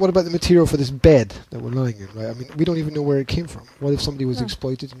about this? What about the material for this bed that we're lying in? Right. I mean, we don't even know where it came from. What if somebody was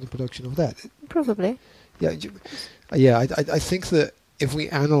exploited in the production of that? Probably. Yeah. I think that if we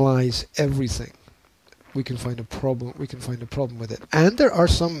analyze everything, we can find a problem. We can find a problem with it. And there are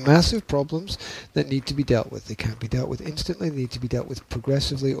some massive problems that need to be dealt with. They can't be dealt with instantly. They need to be dealt with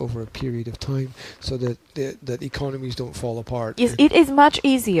progressively over a period of time, so that that economies don't fall apart. Yes, it is much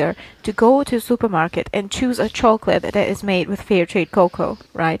easier to go to a supermarket and choose a chocolate that is made with fair trade cocoa,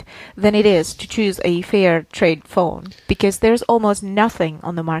 right, than it is to choose a fair trade phone, because there's almost nothing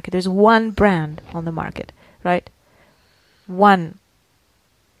on the market. There's one brand on the market, right? One.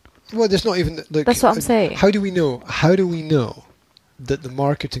 Well, there's not even. That's what I'm saying. How do we know? How do we know that the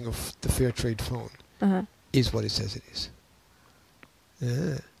marketing of the fair trade phone is what it says it is?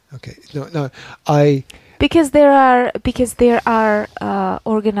 Okay. No. Because there are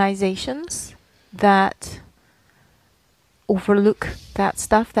organizations that overlook that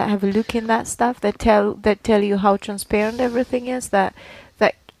stuff, that have a look in that stuff, that tell you how transparent everything is. That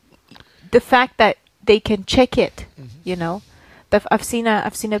the fact that they can check it, I've seen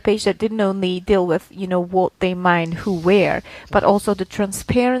a page that didn't only deal with what they mine, who, where, but also the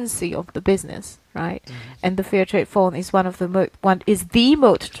transparency of the business, right? And the fair trade phone is one of the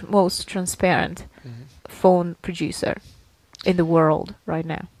most transparent phone producer in the world right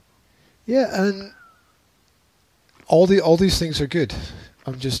now. Yeah, and all these things are good.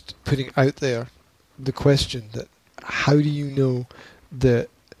 I'm just putting out there the question that how do you know that?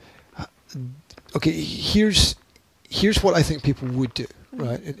 Okay, Here's what I think people would do,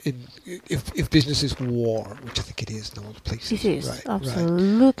 right? If business is war, which I think it is in a lot of places. It is, right,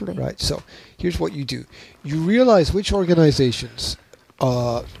 absolutely. Right. So here's what you do. You realize which organizations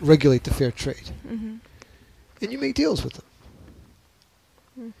regulate the fair trade. And you make deals with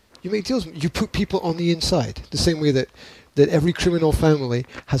them. You make deals. You put people on the inside, the same way that every criminal family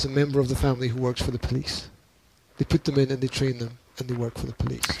has a member of the family who works for the police. They put them in and they train them, and they work for the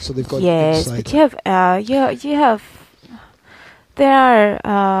police. So they've got inside. But you have. There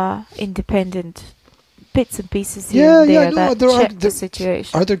are independent bits and pieces here and there that check the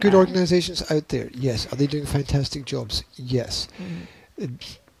situation. Are there good organizations out there? Yes. Are they doing fantastic jobs? Yes.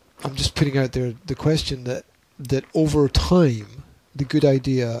 I'm just putting out there the question that over time the good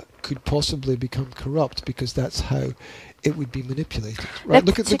idea could possibly become corrupt, because that's how it would be manipulated. Right?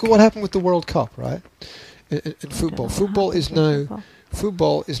 Look at what happened with the World Cup, right? In football. Football is now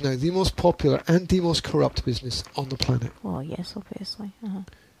the most popular and the most corrupt business on the planet. Well, yes, obviously.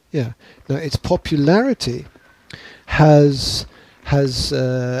 Yeah. Now, its popularity has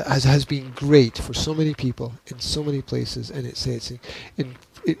been great for so many people in so many places, and it's in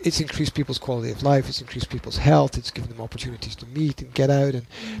it's increased people's quality of life. It's increased people's health. It's given them opportunities to meet and get out. And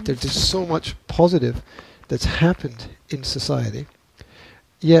there's just so much positive that's happened in society.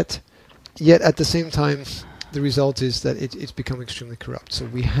 Yet at the same time, the result is that it's become extremely corrupt. So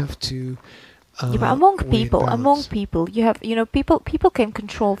we have to. But among people, you have, people can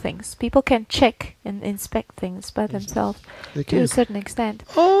control things. People can check and inspect things by themselves to a certain extent.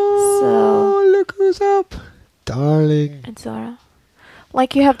 Oh, look who's up, darling. It's Zara.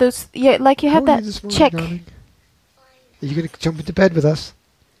 Like you have those, like you have that check. Darling? Are you gonna jump into bed with us?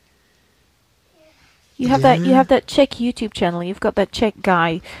 You have that Czech YouTube channel. You've got that Czech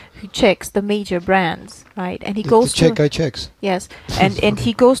guy who checks the major brands, right? And he goes the Czech guy checks. Yes, and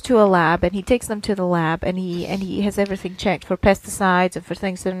he goes to a lab and he takes them to the lab and he has everything checked for pesticides and for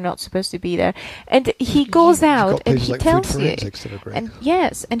things that are not supposed to be there. And he goes out and he tells you, and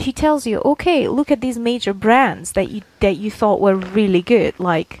yes, and he tells you, okay, look at these major brands that you thought were really good,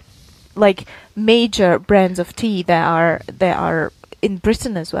 like major brands of tea that are in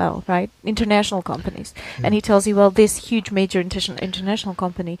Britain as well, right? International companies. Yeah. And he tells you, well, this huge major international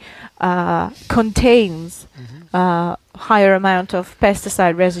company contains higher amount of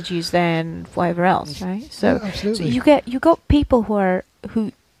pesticide residues than whatever else, right? So, so you got people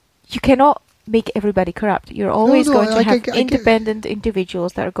who you cannot make everybody corrupt. You're always going to have independent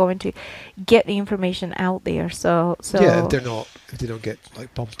individuals that are going to get the information out there. So yeah, if they don't get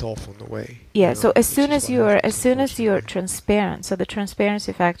like bumped off on the way. Yeah. So as soon as you're transparent, so the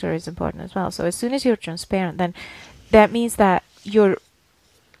transparency factor is important as well. So as soon as you're transparent, then that means that your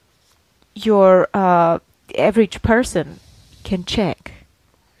average person can check,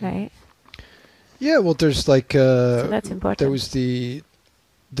 right? Yeah. Well, there's like so that's important. There was the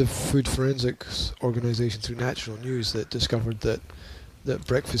food forensics organization through Natural News that discovered that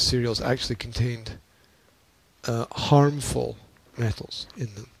breakfast cereals actually contained harmful metals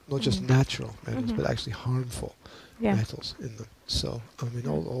in them, not just natural metals, but actually harmful metals in them. So I mean,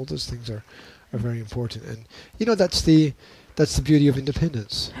 all those things are very important, and that's the beauty of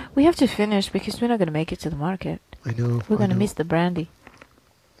independence. We have to finish because we're not going to make it to the market. I know. We're going to miss the brandy.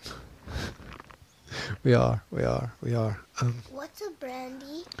 We are. What's a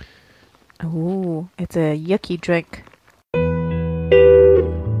brandy? Oh, it's a yucky drink.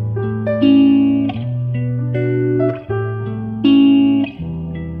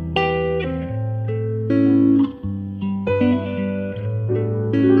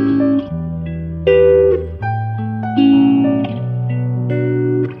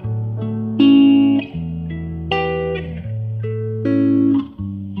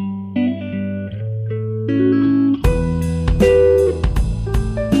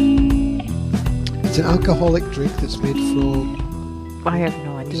 It's an alcoholic drink that's made from... I have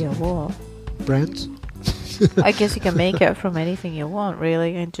no idea what. Brands? I guess you can make it from anything you want,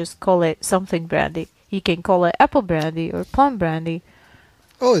 really, and just call it something brandy. You can call it apple brandy or plum brandy.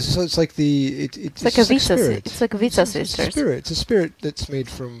 Oh, so it's like it's like a Vita. It's like a Vita Sisters. It's a spirit that's made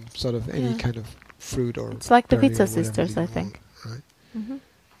from sort of any kind of fruit or. It's like the Vita Sisters, I think. Right.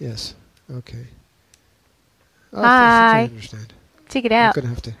 Yes. Okay. Oh, hi. I understand. Check it out. I'm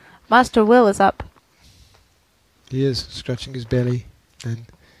gonna have to. Master Will is up. He is scratching his belly and.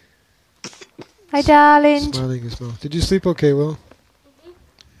 Hi, darling. Smiling his mouth. Did you sleep okay, Will?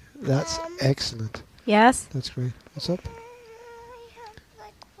 That's excellent. Yes. That's great. What's up?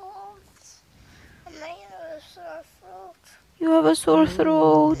 You have a sore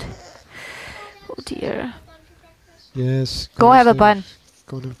throat. Oh dear. Yes. Go have a bun.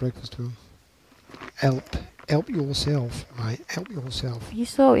 Go and have breakfast, Will. Help yourself, mate. Help yourself. You're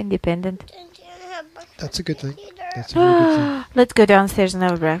so independent. That's a good thing. That's a very good thing. Let's go downstairs and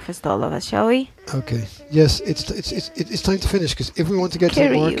have breakfast, all of us, shall we? Okay. Yes, it's time to finish because if we want to get to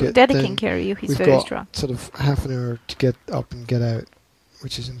the market, Daddy can carry you. He's very strong. Sort of half an hour to get up and get out,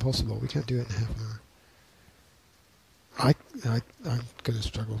 which is impossible. We can't do it in half an hour. I'm gonna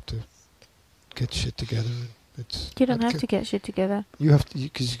struggle to get shit together. You don't have to get shit together. You have to,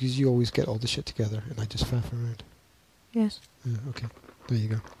 because you always get all the shit together, and I just faff around. Yes. Yeah, okay. There you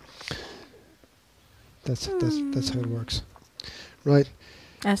go. That's how it works. Right.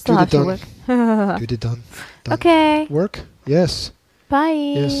 I still have to work. Good, done. Okay. Work? Yes. Bye.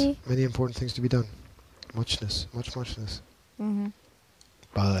 Yes. Many important things to be done. Muchness. Muchness.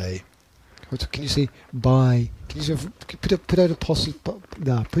 Bye. Can you say bye? Can you put out a positive?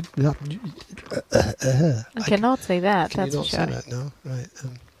 I cannot say that. Can that's you not say that? No, right.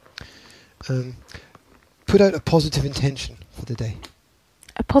 Put out a positive intention for the day.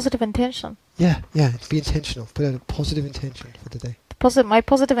 A positive intention. Yeah. Be intentional. Put out a positive intention for the day. My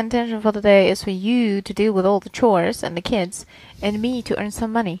positive intention for the day is for you to deal with all the chores and the kids, and me to earn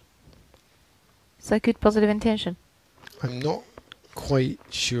some money. It's a good positive intention. I'm not quite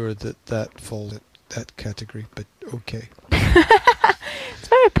sure that falls in that category, but okay. It's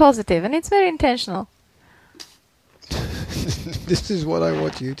very positive and it's very intentional. This is what I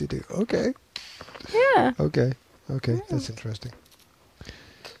want you to do. Okay. Yeah. Okay. That's interesting.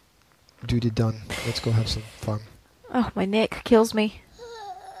 Duty done. Let's go have some fun. Oh, my neck kills me.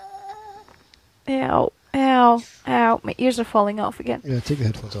 Ow. Ow. Ow. My ears are falling off again. Yeah, take the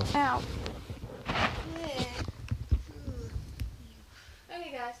headphones off. Ow.